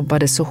för vi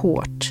jobbade så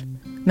hårt.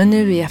 Men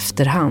nu i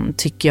efterhand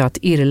tycker jag att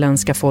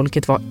irländska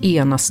folket var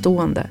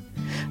enastående.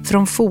 För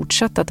de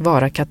fortsatte att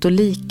vara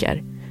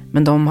katoliker,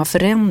 men de har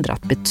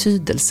förändrat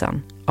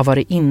betydelsen av vad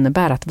det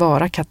innebär att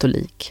vara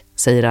katolik,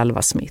 säger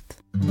Alva Smith.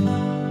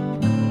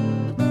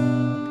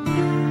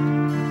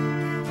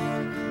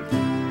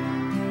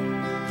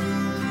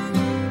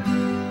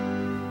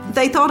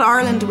 They thought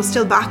Ireland was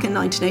still back in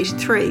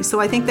 1983,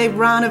 so I think they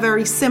ran a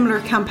very similar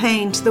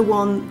campaign to the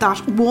one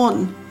that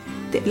won,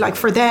 like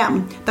for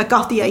them, that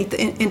got the 8th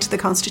into the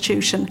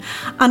Constitution.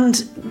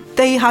 And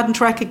they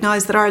hadn't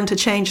recognised that Ireland had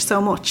changed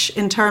so much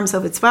in terms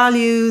of its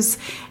values,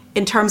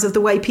 in terms of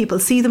the way people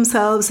see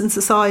themselves in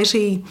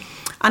society.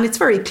 And it's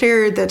very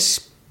clear that,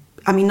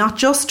 I mean, not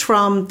just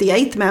from the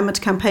 8th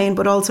Amendment campaign,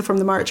 but also from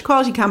the Marriage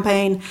Equality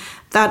campaign,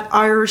 that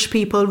Irish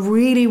people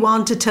really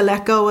wanted to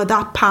let go of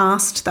that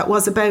past that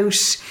was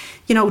about,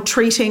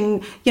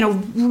 treating,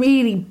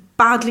 really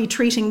badly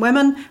treating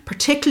women,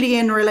 particularly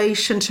in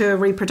relation to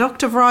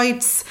reproductive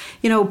rights,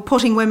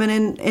 putting women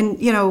in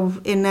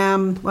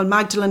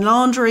Magdalene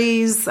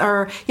laundries,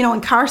 or,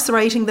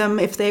 incarcerating them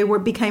if they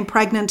became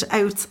pregnant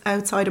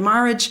outside of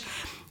marriage.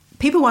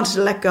 People wanted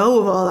to let go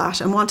of all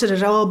that and wanted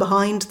it all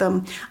behind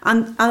them.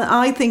 And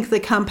I think the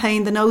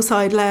campaign the No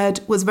Side led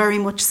was very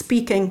much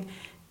speaking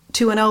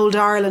to an old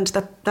Ireland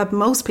that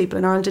most people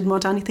in Ireland didn't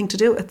want anything to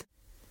do with.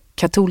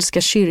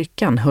 Katolska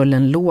kyrkan höll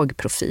en låg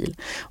profil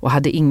och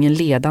hade ingen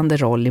ledande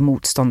roll i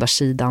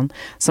motståndarsidan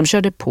som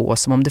körde på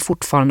som om det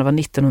fortfarande var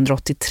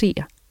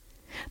 1983.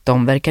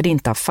 De verkade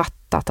inte ha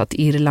fattat att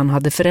Irland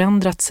hade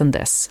förändrats sedan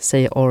dess,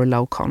 säger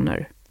Orla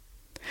O'Connor.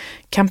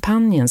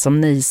 Kampanjen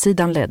som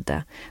nej-sidan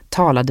ledde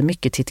talade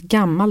mycket till ett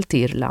gammalt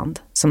Irland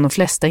som de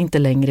flesta inte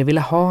längre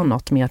ville ha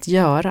något med att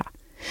göra,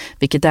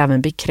 vilket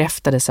även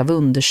bekräftades av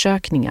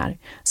undersökningar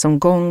som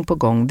gång på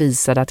gång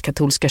visade att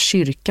katolska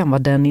kyrkan var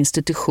den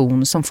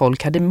institution som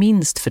folk hade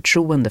minst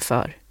förtroende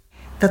för.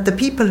 That the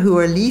people who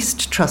were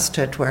least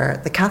trusted were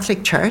the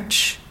Catholic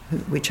Church,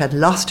 which had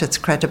lost its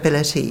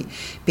credibility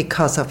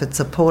because of its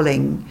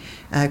appalling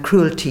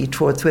cruelty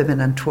towards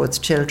women and towards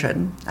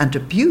children, and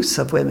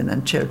abuse of women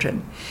and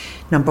children,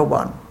 number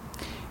one.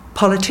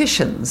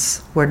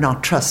 Politicians were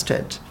not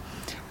trusted,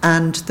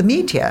 and the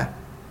media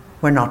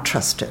were not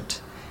trusted.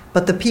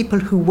 But the people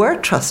who were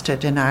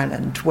trusted in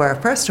Ireland were,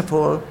 first of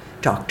all,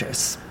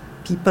 doctors.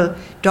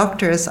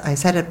 Doctors, I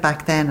said it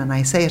back then and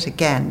I say it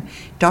again,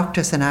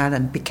 doctors in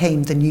Ireland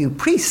became the new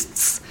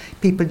priests.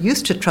 People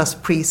used to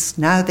trust priests,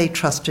 now they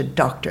trusted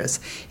doctors.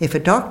 If a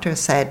doctor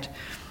said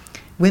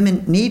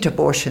women need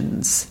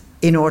abortions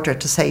in order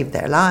to save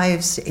their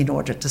lives, in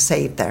order to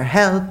save their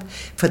health,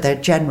 for their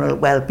general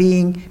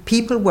well-being,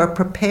 people were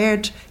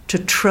prepared to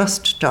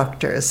trust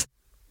doctors.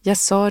 Jag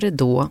sa det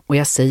då och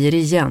jag säger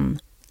igen.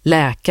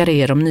 Läkare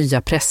är de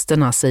nya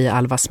prästerna, säger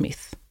Alva Smith.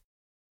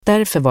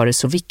 Därför var det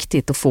så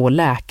viktigt att få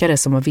läkare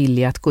som var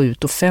villiga att gå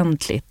ut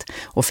offentligt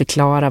och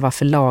förklara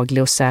varför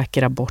laglig och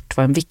säker abort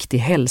var en viktig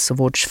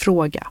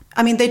hälsovårdsfråga.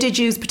 I mean, they did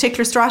use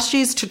particular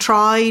strategies to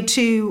try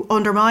to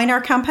undermine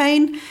our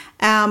campaign.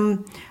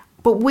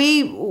 But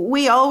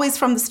we always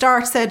from the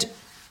start said,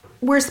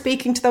 we're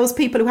speaking to those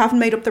people who haven't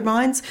made up their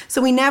minds.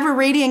 So we never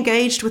really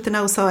engaged with the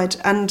No Side.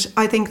 And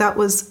I think that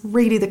was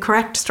really the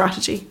correct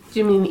strategy. Do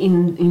you mean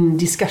in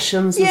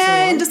discussions? And yeah,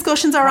 so on? in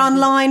discussions or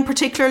online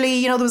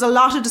particularly. There was a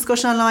lot of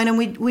discussion online and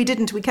we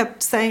didn't. We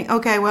kept saying,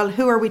 okay, well,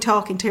 who are we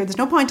talking to? There's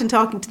no point in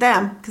talking to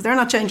them because they're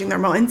not changing their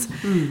minds.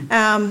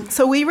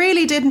 So we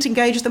really didn't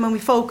engage them and we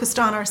focused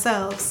on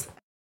ourselves.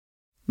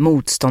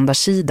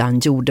 Motståndarsidan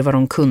gjorde vad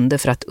de kunde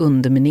för att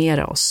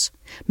underminera oss.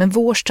 Men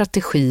vår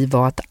strategi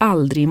var att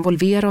aldrig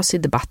involvera oss i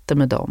debatter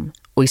med dem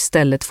och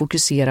istället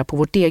fokusera på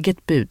vårt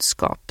eget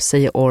budskap,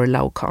 säger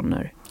Orla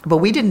O'Connor.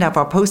 But we didn't have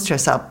our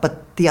posters up, but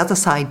the other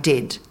side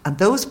did. And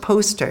those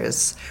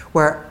posters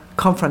were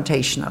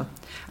confrontational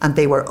and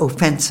they were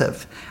offensive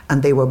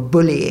and they were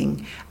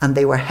bullying and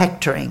they were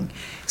hectoring.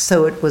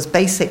 So it was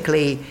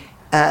basically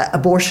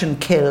abortion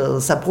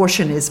kills,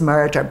 abortion is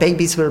murder,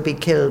 babies will be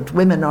killed,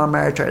 women are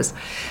murderers,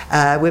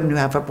 women who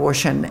have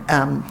abortion,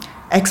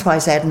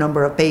 XYZ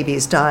number of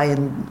babies die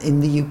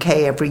in the UK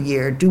every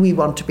year. Do we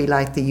want to be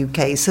like the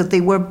UK? So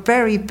they were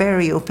very,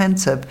 very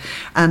offensive.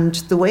 And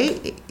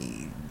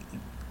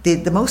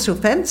the most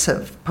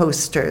offensive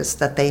posters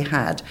that they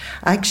had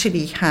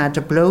actually had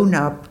a blown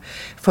up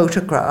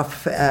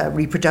photograph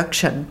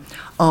reproduction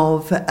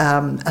of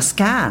a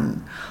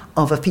scan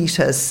of a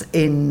fetus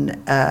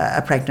in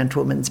a pregnant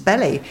woman's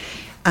belly.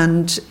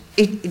 And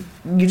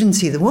you didn't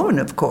see the woman,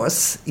 of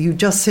course. You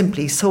just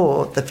simply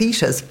saw the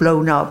fetus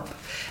blown up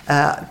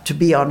to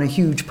be on a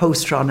huge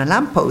poster on a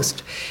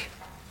lamppost.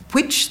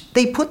 which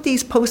they put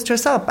these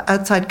posters up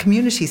outside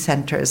community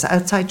centres,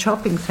 outside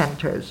shopping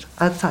centres,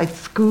 outside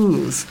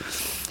schools,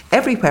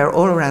 everywhere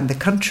all around the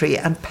country,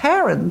 and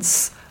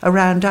parents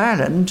around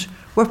Ireland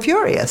were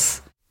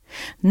furious.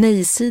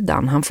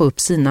 Nej-sidan hann få upp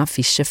sina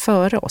affischer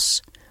före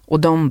oss, och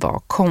de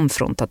var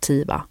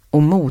konfrontativa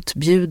och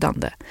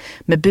motbjudande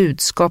med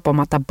budskap om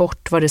att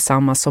abort var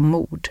detsamma som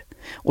mord,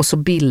 och så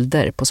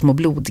bilder på små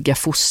blodiga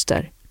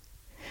foster.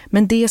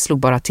 Men det slog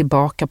bara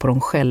tillbaka på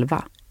dem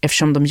själva,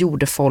 eftersom de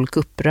gjorde folk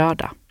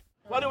upprörda.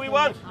 What do we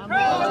want?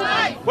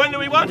 When do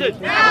we want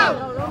it?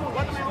 Now!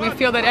 We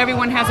feel that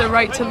everyone has a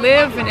right to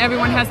live and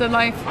everyone has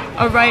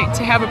a right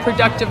to have a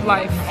productive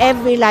life.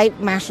 Every life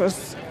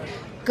matters.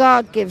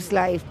 God gives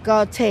life,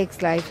 God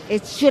takes life.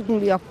 It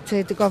shouldn't be up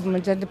to the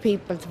government and the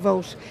people to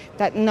vote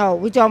that no,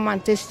 we don't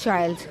want this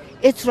child.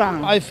 It's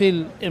wrong. I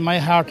feel in my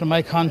heart and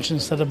my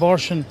conscience that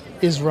abortion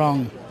is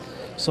wrong.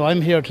 So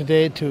I'm here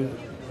today to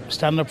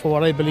stand up for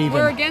what I believe in.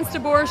 We're against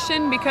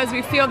abortion because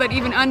we feel that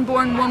even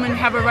unborn women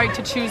have a right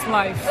to choose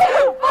life.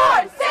 2,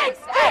 4, 6,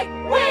 8,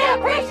 we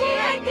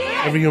appreciate the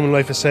end. Every human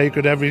life is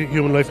sacred, every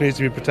human life needs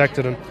to be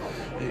protected, and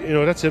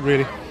that's it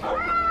really.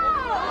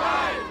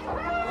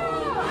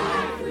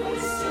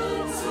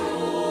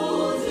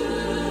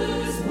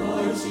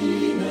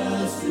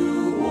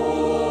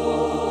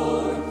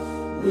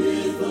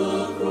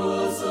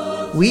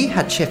 We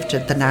had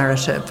shifted the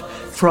narrative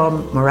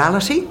from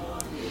morality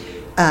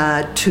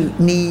to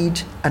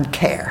need and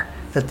care,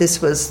 that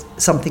this was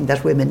something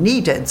that women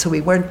needed. So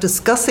we weren't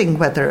discussing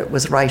whether it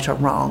was right or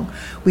wrong.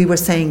 We were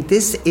saying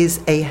this is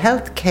a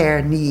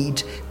healthcare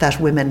need that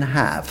women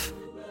have.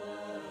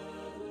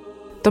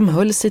 De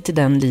höll sig till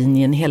den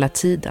linjen hela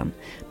tiden,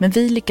 men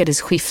vi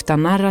lyckades skifta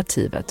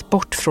narrativet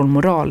bort från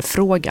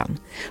moralfrågan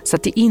så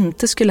att det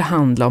inte skulle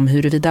handla om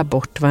huruvida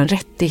abort var en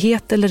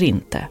rättighet eller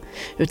inte,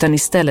 utan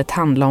istället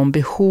handla om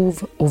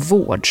behov och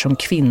vård som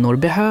kvinnor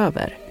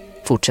behöver,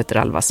 fortsätter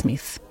Alva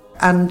Smith.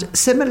 And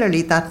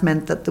similarly, that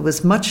meant that there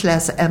was much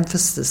less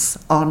emphasis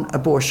on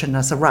abortion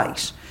as a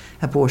right.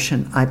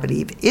 Abortion, I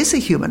believe, is a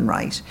human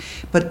right,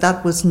 but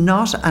that was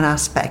not an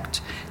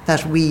aspect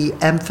that we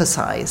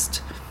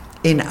emphasized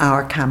in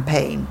our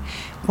campaign.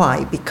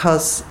 Why?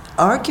 Because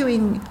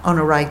arguing on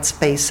a rights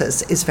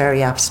basis is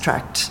very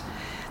abstract.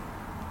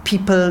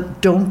 People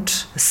don't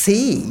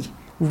see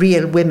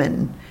real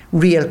women,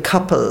 real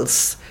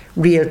couples,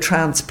 real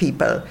trans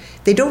people.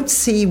 They don't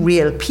see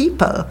real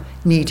people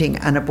needing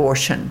an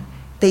abortion.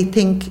 They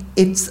think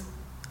it's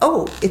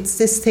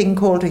this thing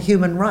called a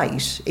human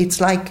right.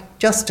 It's like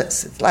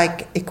justice, it's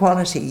like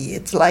equality,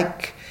 it's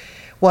like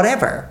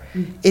whatever.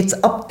 It's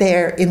up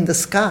there in the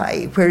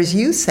sky. Whereas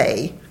you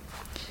say,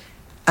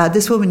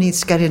 this woman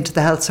needs to get into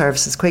the health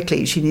services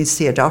quickly. She needs to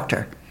see a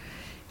doctor.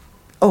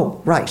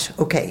 Oh, right,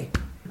 okay.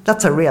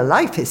 That's a real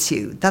life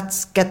issue.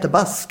 That's get the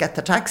bus, get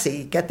the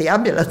taxi, get the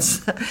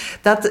ambulance.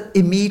 That's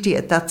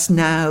immediate, that's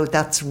now,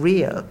 that's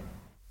real.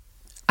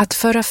 Att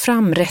föra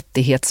fram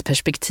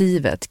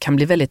rättighetsperspektivet kan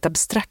bli väldigt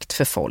abstrakt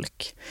för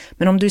folk.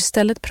 Men om du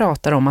istället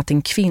pratar om att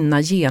en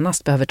kvinna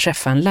genast behöver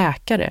träffa en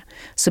läkare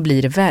så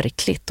blir det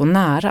verkligt och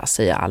nära,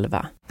 säger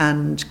Alva.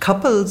 And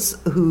couples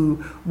who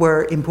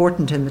were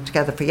important in the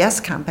Together for Yes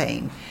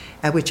campaign,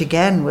 which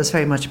again was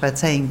very much about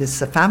saying this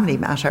is a family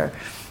matter,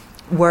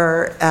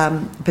 were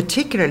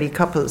particularly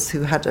couples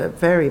who had a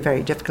very,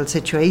 very difficult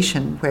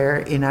situation where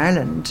in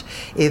Ireland,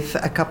 if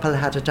a couple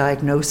had a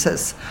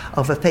diagnosis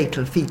of a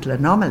fatal fetal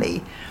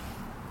anomaly,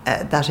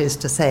 that is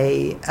to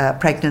say a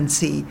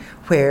pregnancy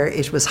where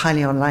it was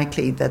highly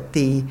unlikely that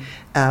the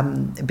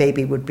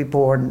baby would be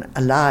born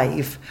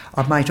alive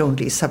or might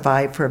only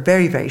survive for a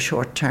very, very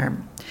short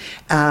term.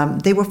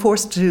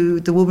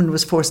 The woman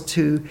was forced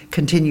to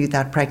continue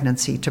that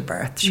pregnancy to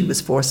birth. She was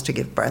forced to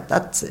give birth.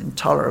 That's an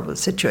intolerable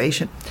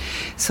situation.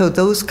 So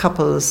those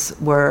couples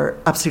were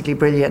absolutely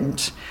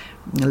brilliant.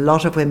 A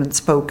lot of women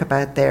spoke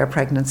about their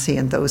pregnancy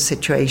in those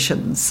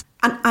situations.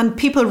 And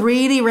people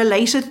really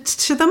related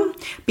to them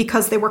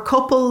because they were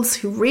couples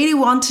who really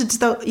wanted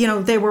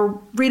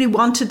really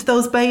wanted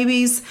those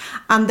babies,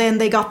 and then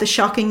they got the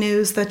shocking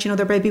news that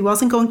their baby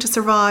wasn't going to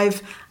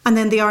survive, and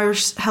then the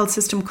Irish health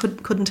system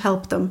couldn't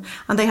help them,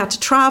 and they had to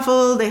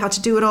travel, they had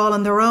to do it all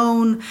on their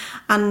own,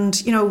 and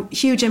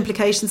huge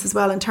implications as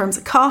well in terms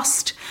of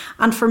cost.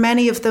 And for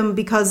many of them,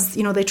 because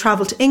they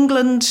travelled to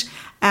England,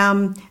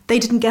 they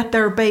didn't get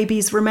their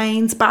baby's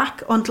remains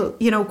back until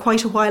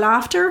quite a while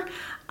after.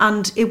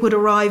 And it would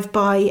arrive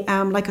by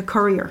like a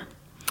courier.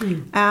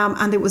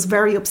 And it was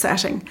very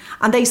upsetting.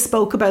 And they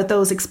spoke about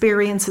those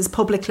experiences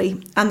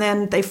publicly. And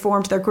then they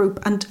formed their group.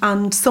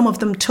 And some of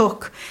them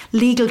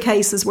legal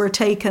cases were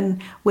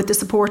taken with the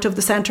support of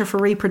the Centre for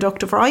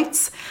Reproductive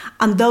Rights.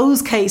 And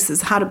those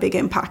cases had a big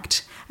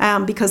impact.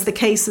 Because the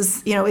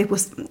cases, it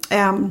was...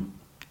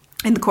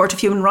 in the Court of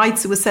Human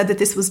Rights, it was said that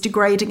this was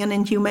degrading and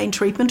inhumane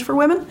treatment for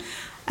women.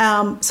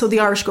 So the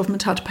Irish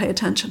government had to pay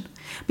attention.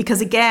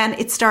 Because again,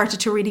 it started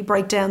to really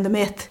break down the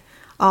myth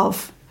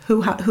of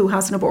who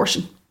has an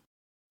abortion.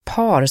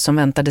 Par som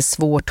väntade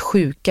svårt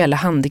sjuka eller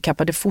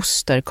handikappade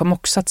foster kom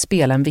också att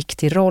spela en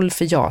viktig roll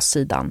för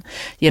ja-sidan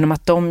genom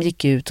att de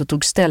gick ut och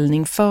tog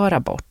ställning för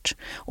abort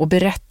och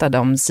berättade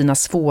om sina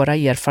svåra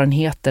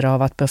erfarenheter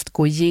av att behövt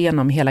gå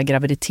igenom hela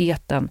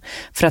graviditeten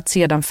för att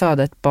sedan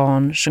föda ett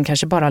barn som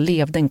kanske bara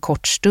levde en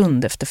kort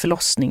stund efter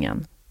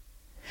förlossningen.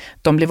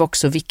 De blev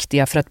också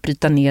viktiga för att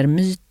bryta ner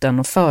myten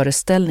och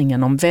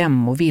föreställningen om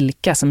vem och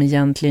vilka som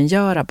egentligen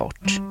gör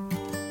abort.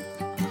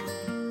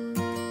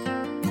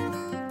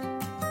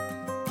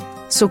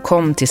 Så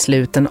kom till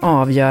slut den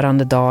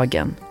avgörande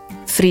dagen,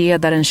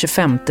 fredag den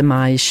 25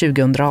 maj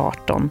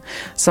 2018,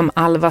 som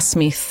Alva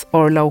Smith,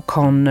 Orla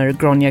O'Connor,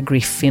 Gráinne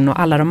Griffin och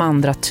alla de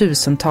andra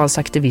tusentals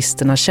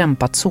aktivisterna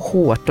kämpat så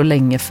hårt och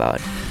länge för.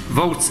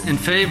 Votes in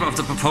favor of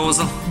the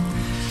proposal,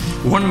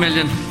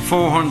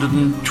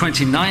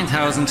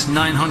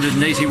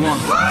 1,429,981.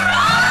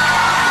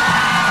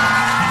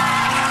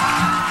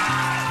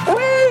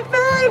 We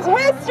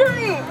made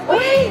history!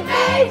 We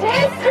made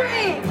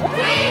history!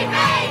 We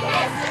made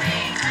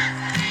history!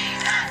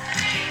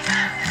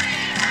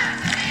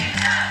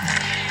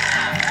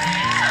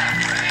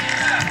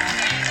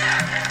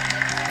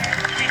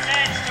 We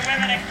said to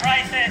women in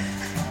crisis,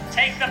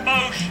 take the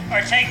boat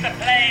or take the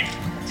plane.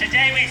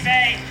 Today we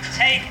say,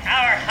 take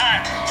our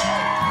hand.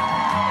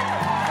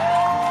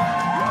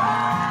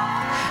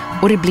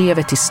 Och det blev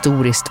ett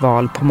historiskt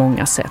val på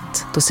många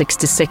sätt, då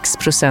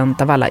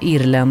 66% av alla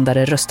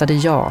irländare röstade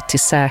ja till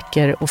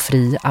säker och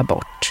fri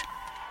abort.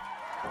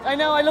 I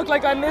know I look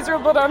like I'm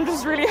miserable, but I'm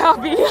just really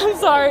happy. I'm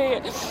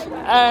sorry.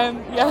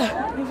 Yeah.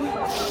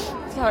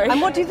 Sorry.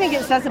 And what do you think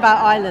it says about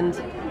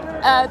Ireland?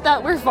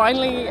 That we're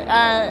finally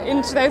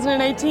in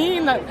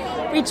 2018, that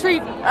we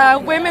treat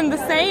women the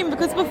same,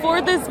 because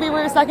before this we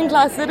were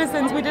second-class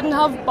citizens, we didn't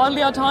have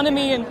bodily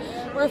autonomy, and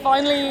we're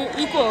finally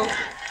equal.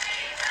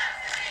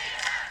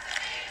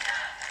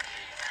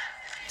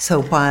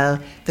 So while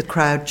the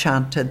crowd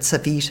chanted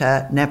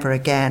Savita, never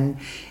again,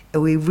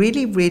 we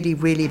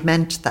really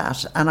meant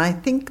that. And I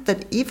think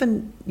that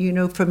even,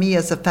 for me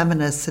as a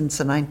feminist since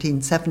the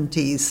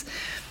 1970s,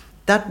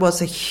 that was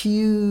a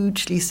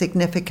hugely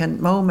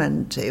significant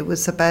moment. It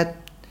was about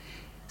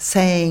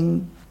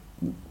saying,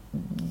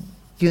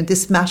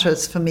 this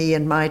matters for me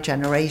and my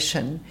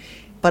generation.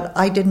 But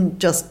I didn't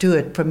just do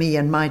it for me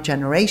and my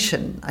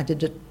generation. I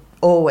did it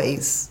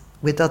always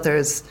with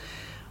others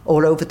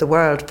all over the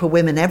world, for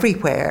women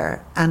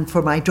everywhere, and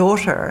for my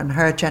daughter and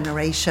her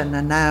generation,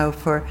 and now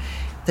for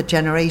the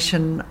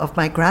generation of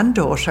my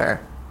granddaughter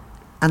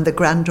and the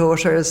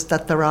granddaughters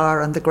that there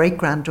are and the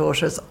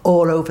great-granddaughters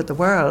all over the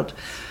world.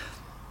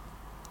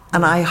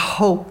 And I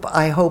hope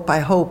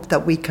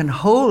that we can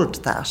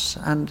hold that,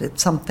 and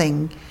it's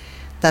something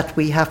that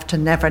we have to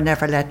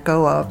never let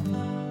go of.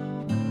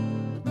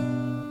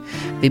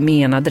 Vi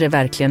menade det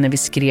verkligen när vi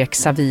skrek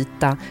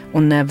Savita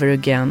och never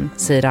again,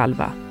 säger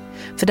Alva.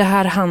 För det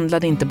här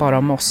handlade inte bara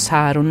om oss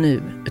här och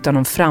nu, utan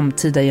om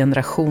framtida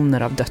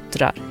generationer av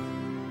döttrar.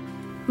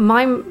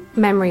 My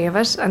memory of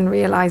it, and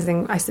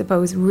realising, I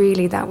suppose,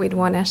 really that we'd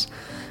won it,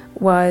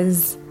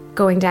 was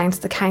going down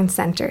to the count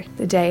centre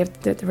the day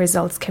the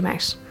results came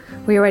out.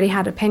 We already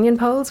had opinion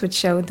polls which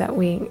showed that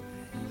we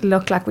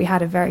looked like we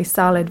had a very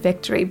solid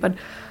victory, but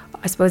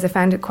I suppose I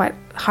found it quite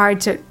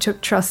hard to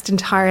trust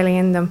entirely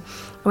in them.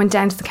 I went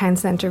down to the count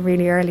centre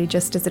really early,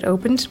 just as it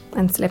opened,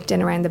 and slipped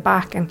in around the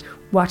back and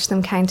watched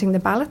them counting the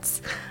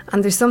ballots.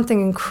 And there's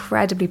something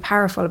incredibly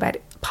powerful about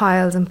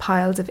piles and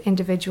piles of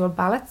individual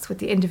ballots with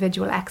the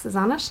individual X's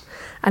on it,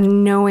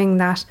 and knowing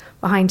that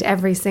behind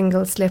every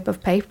single slip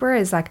of paper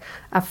is like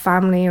a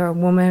family or a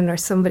woman or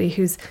somebody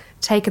who's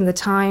taken the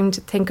time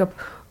to think up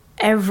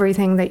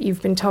everything that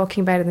you've been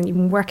talking about and that you've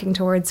been working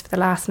towards for the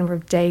last number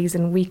of days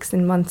and weeks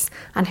and months,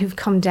 and who've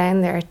come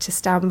down there to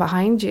stand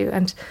behind you.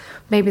 And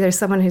maybe there's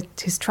someone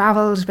who's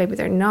travelled, maybe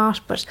they're not,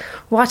 but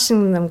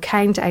watching them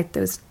count out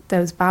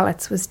those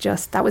ballots was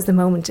just, that was the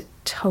moment it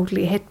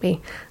totally hit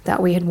me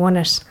that we had won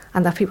it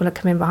and that people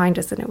had come in behind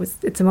us, and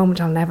it's a moment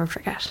I'll never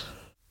forget.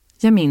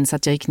 Jag minns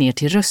att jag gick ner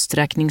till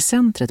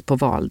rösträkningscentret på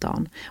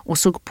valdagen och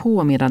såg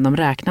på medan de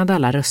räknade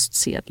alla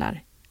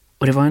röstsedlar.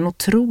 Och det var en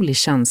otrolig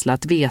känsla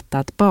att veta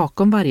att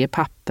bakom varje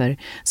papper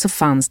så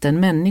fanns det en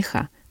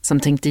människa som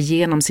tänkte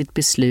igenom sitt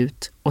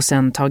beslut och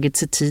sen tagit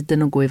sig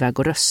tiden att gå iväg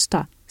och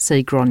rösta,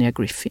 säger Gráinne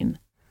Griffin.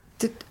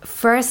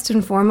 First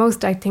and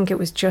foremost, I think it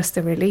was just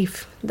the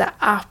relief, the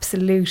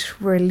absolute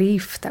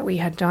relief that we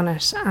had done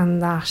it,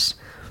 and that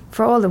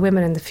for all the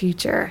women in the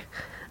future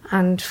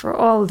and for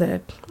all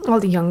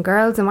the young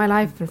girls in my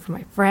life and for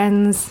my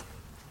friends,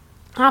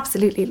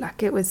 absolutely,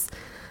 like, it was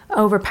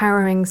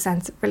overpowering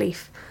sense of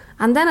relief.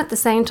 And then at the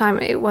same time,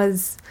 it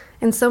was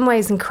in some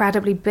ways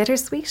incredibly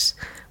bittersweet,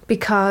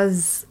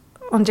 because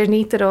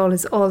underneath it all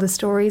is all the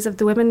stories of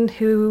the women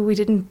who we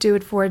didn't do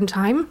it for in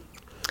time.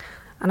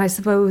 And I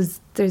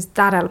suppose there's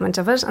that element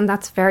of it, and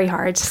that's very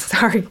hard.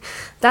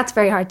 That's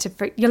very hard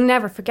you'll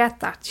never forget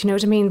that. You know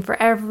what I mean? For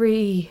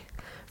every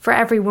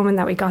woman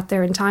that we got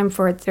there in time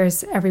for,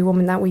 there's every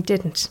woman that we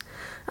didn't.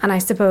 And I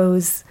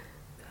suppose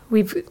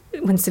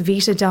when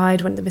Savita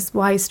died, when the Miss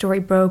Y story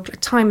broke,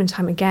 like, time and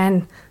time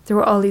again, there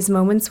were all these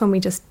moments when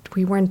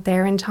we weren't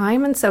there in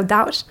time. And so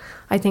that,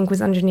 I think,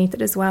 was underneath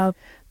it as well.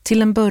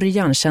 Till en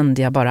början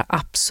kände jag bara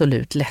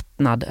absolut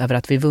lättnad över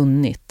att vi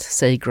vunnit,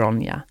 säger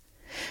Gronja.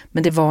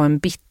 Men det var en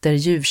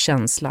bitterljuv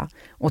känsla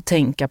att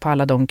tänka på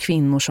alla de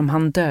kvinnor som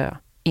hann dö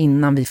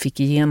innan vi fick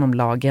igenom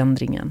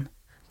lagändringen.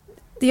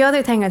 The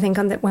other thing I think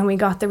when we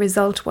got the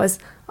result was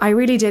I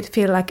really did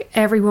feel like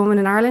every woman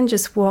in Ireland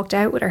just walked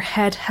out with her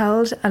head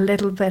held a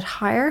little bit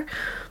higher,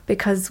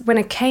 because when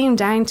it came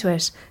down to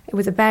it, it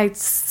was about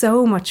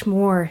so much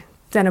more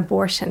than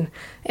abortion.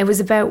 It was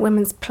about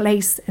women's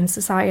place in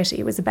society.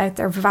 It was about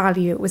their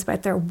value. It was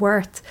about their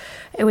worth.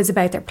 It was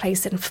about their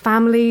place in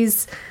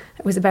families.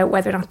 It was about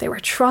whether or not they were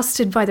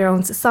trusted by their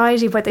own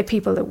society, by the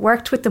people that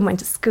worked with them, went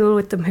to school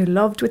with them, who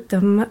loved with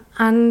them.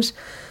 And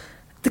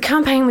the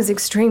campaign was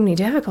extremely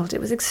difficult. It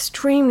was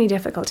extremely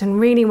difficult. And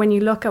really, when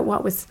you look at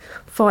what was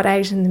fought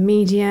out in the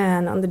media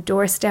and on the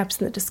doorsteps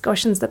and the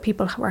discussions that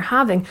people were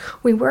having,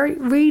 we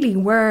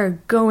were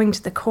going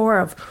to the core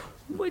of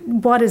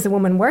what is a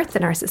woman worth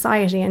in our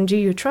society, and do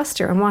you trust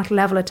her, and what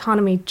level of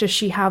autonomy does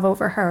she have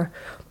over her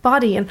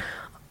body? And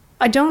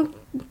I don't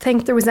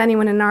think there was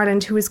anyone in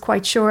Ireland who was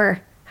quite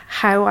sure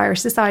how our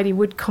society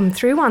would come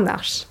through on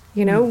that.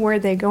 You know, were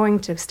they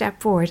going to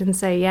step forward and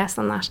say yes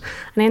on that?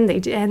 And in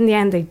the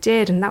end they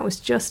did, and that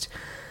was just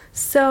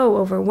so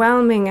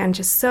overwhelming and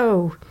just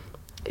so,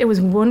 it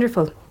was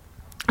wonderful,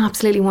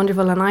 absolutely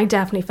wonderful. And I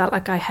definitely felt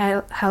like I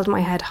held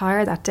my head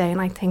higher that day,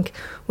 and I think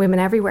women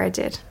everywhere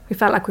did. We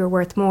felt like we were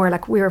worth more,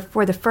 like we were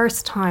for the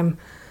first time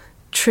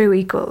true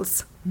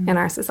equals in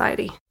our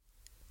society.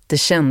 Det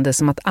kändes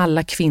som att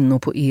alla kvinnor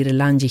på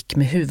Irland gick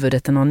med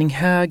huvudet en aning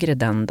högre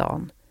den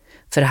dagen.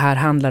 För det här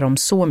handlar om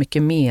så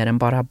mycket mer än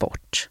bara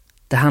abort.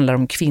 Det handlar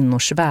om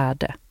kvinnors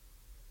värde.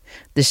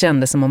 Det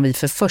kändes som om vi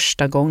för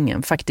första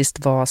gången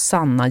faktiskt var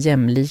sanna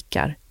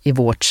jämlikar i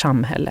vårt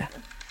samhälle.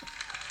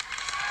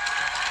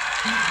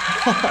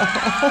 Oh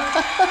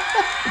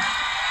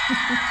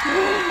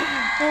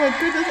my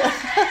goodness.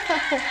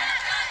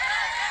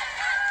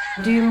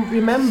 Do you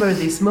remember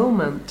this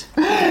moment?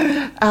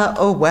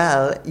 Oh,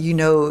 well, you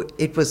know,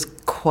 it was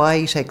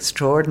quite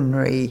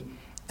extraordinary.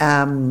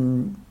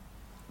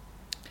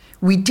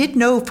 We did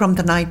know from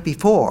the night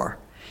before,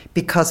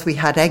 because we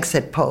had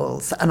exit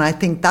polls, and I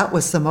think that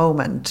was the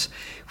moment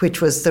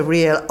which was the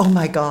real, oh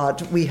my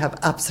God, we have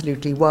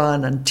absolutely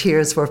won, and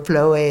tears were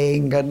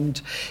flowing,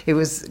 and it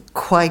was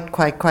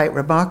quite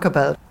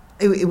remarkable.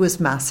 It was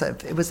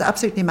massive. It was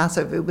absolutely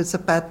massive. It was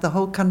about the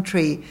whole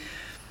country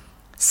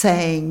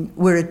saying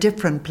we're a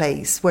different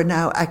place. We're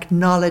now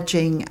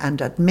acknowledging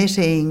and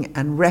admitting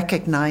and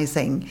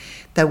recognizing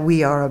that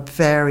we are a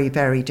very,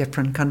 very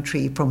different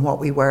country from what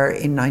we were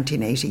in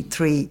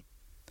 1983.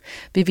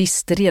 Vi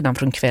visste redan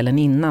från kvällen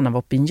innan av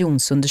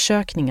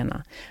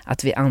opinionsundersökningarna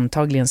att vi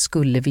antagligen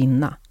skulle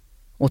vinna.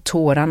 Och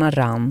tårarna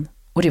rann,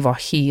 och det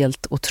var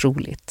helt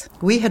otroligt.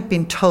 We had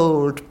been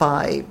told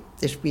by,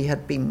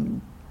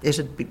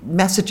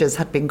 messages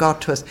had been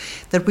got to us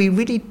that we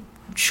really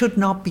should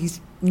not be,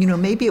 you know,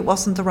 maybe it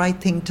wasn't the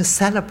right thing to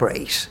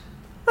celebrate.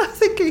 I'm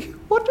thinking,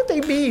 what do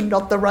they mean,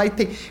 not the right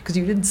thing? Because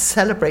you didn't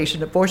celebrate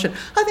an abortion.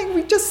 I think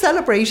we're just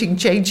celebrating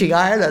changing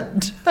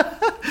Ireland.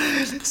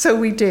 So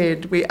we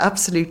did. We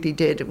absolutely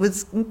did. It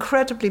was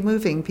incredibly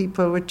moving.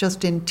 People were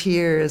just in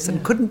tears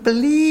and couldn't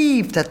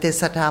believe that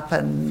this had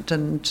happened.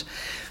 And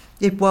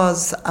it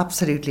was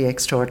absolutely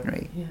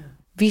extraordinary. Yeah.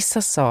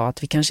 Vissa sa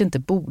att vi kanske inte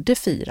borde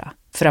fira,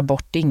 för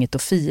abort är inget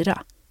att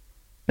fira.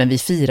 Men vi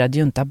firade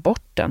ju inte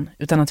aborten,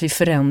 utan att vi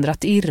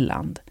förändrat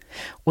Irland.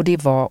 Och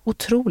det var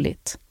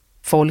otroligt.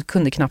 Folk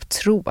kunde knappt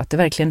tro att det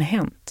verkligen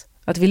hänt.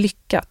 Att vi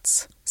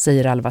lyckats,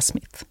 säger Alva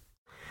Smith.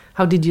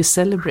 How did you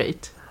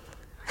celebrate?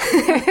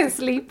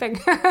 Sleeping.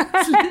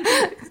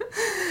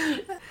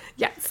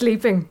 Yeah,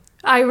 sleeping.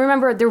 I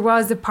remember there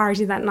was a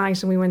party that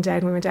night and we went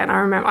out. I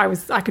remember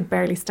I could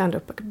barely stand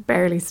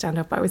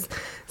up. I was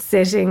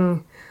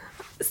sitting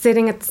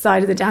at the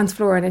side of the dance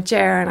floor in a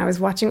chair, and I was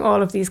watching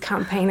all of these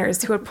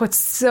campaigners who had put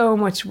so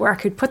much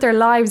work, who'd put their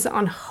lives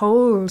on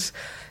hold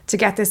to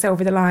get this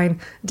over the line,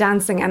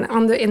 dancing.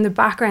 And in the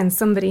background,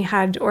 somebody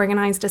had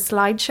organised a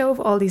slideshow of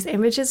all these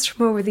images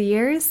from over the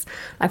years,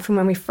 like from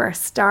when we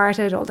first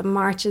started, all the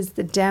marches,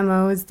 the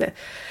demos, the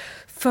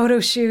photo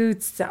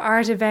shoots, the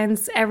art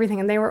events, everything.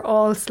 And they were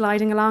all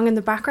sliding along in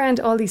the background,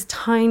 all these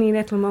tiny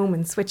little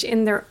moments, which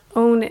in their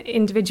own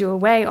individual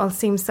way all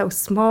seem so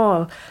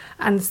small.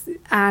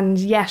 And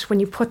yet when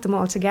you put them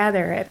all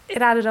together,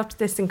 it added up to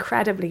this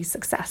incredibly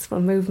successful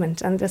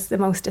movement and just the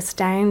most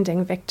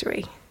astounding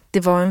victory. Det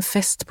var en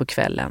fest på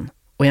kvällen,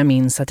 och jag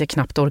minns att jag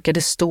knappt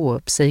orkade stå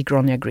upp, säger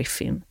Gronja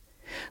Griffin.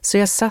 Så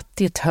jag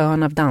satt i ett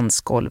hörn av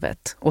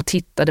dansgolvet och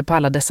tittade på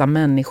alla dessa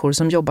människor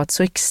som jobbat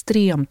så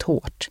extremt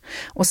hårt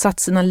och satt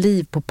sina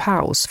liv på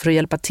paus för att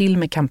hjälpa till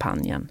med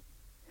kampanjen.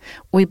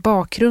 Och i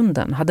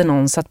bakgrunden hade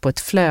någon satt på ett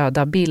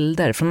flöde av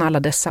bilder från alla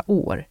dessa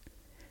år.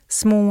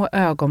 Små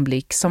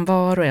ögonblick som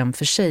var och en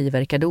för sig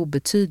verkade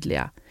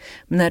obetydliga,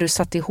 men när du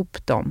satte ihop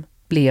dem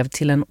blev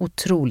till en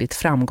otroligt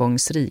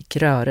framgångsrik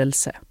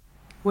rörelse.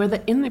 Were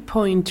there any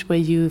point where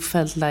you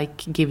felt like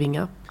giving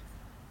up?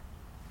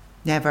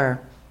 Never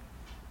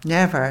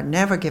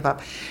give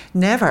up.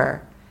 Never.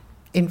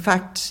 In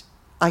fact,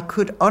 I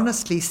could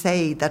honestly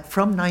say that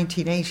from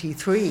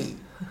 1983,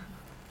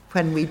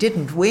 when we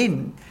didn't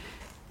win,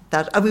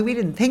 we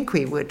didn't think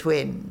we would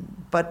win,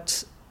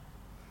 but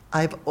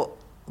I've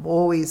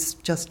always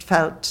just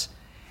felt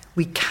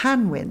we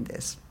can win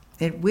this.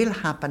 It will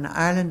happen.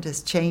 Ireland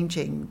is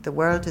changing. The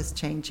world is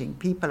changing.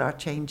 People are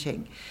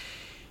changing.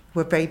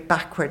 We're very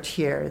backward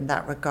here in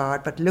that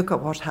regard, but look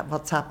at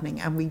what's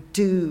happening, and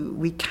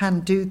we can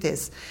do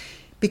this.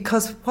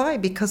 Because why?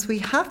 Because we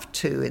have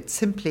to. It's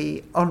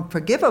simply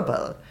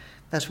unforgivable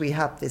that we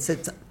have this.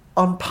 It's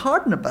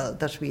unpardonable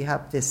that we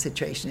have this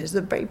situation. It's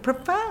a very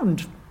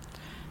profound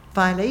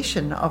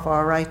violation of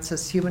our rights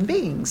as human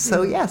beings.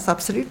 So yes,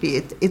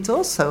 absolutely. It's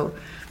also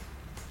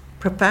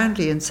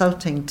profoundly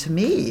insulting to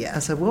me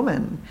as a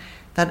woman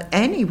that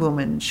any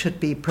woman should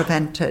be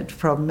prevented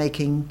from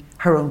making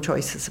her own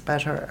choices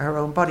about her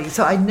own body.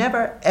 So I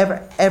never,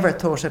 ever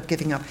thought of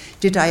giving up.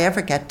 Did I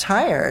ever get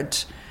tired?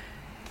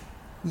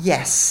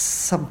 Yes,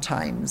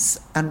 sometimes.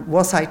 And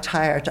was I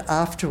tired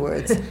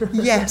afterwards?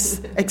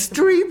 Yes,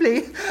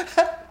 extremely.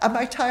 Am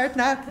I tired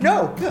now?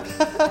 No.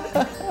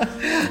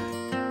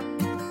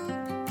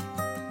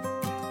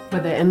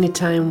 Were there any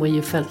time where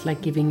you felt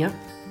like giving up?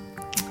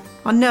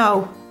 Oh,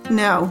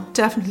 no,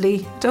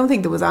 definitely. Don't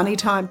think there was any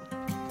time.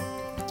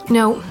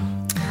 No.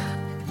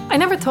 I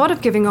never thought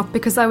of giving up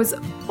because I was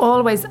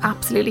always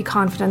absolutely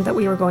confident that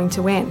we were going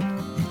to win.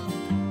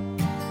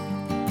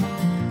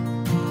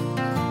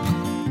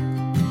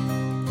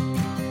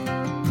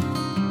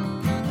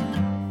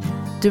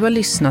 Du har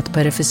lyssnat på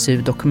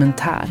RFSU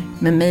Dokumentär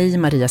med mig,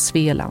 Maria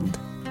Sveland.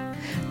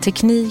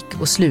 Teknik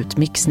och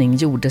slutmixning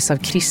gjordes av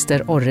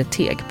Christer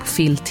Orreteg på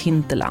Filt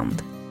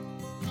Hinterland.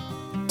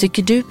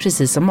 Tycker du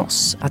precis som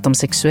oss att de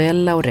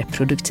sexuella och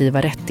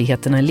reproduktiva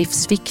rättigheterna är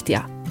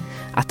livsviktiga?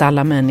 Att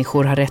alla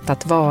människor har rätt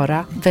att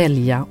vara,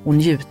 välja och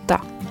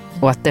njuta?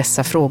 Och att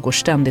dessa frågor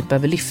ständigt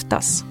behöver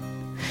lyftas?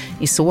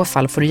 I så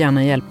fall får du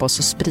gärna hjälpa oss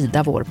att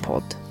sprida vår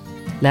podd.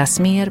 Läs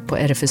mer på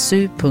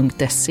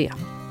rfsu.se.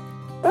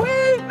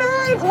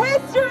 We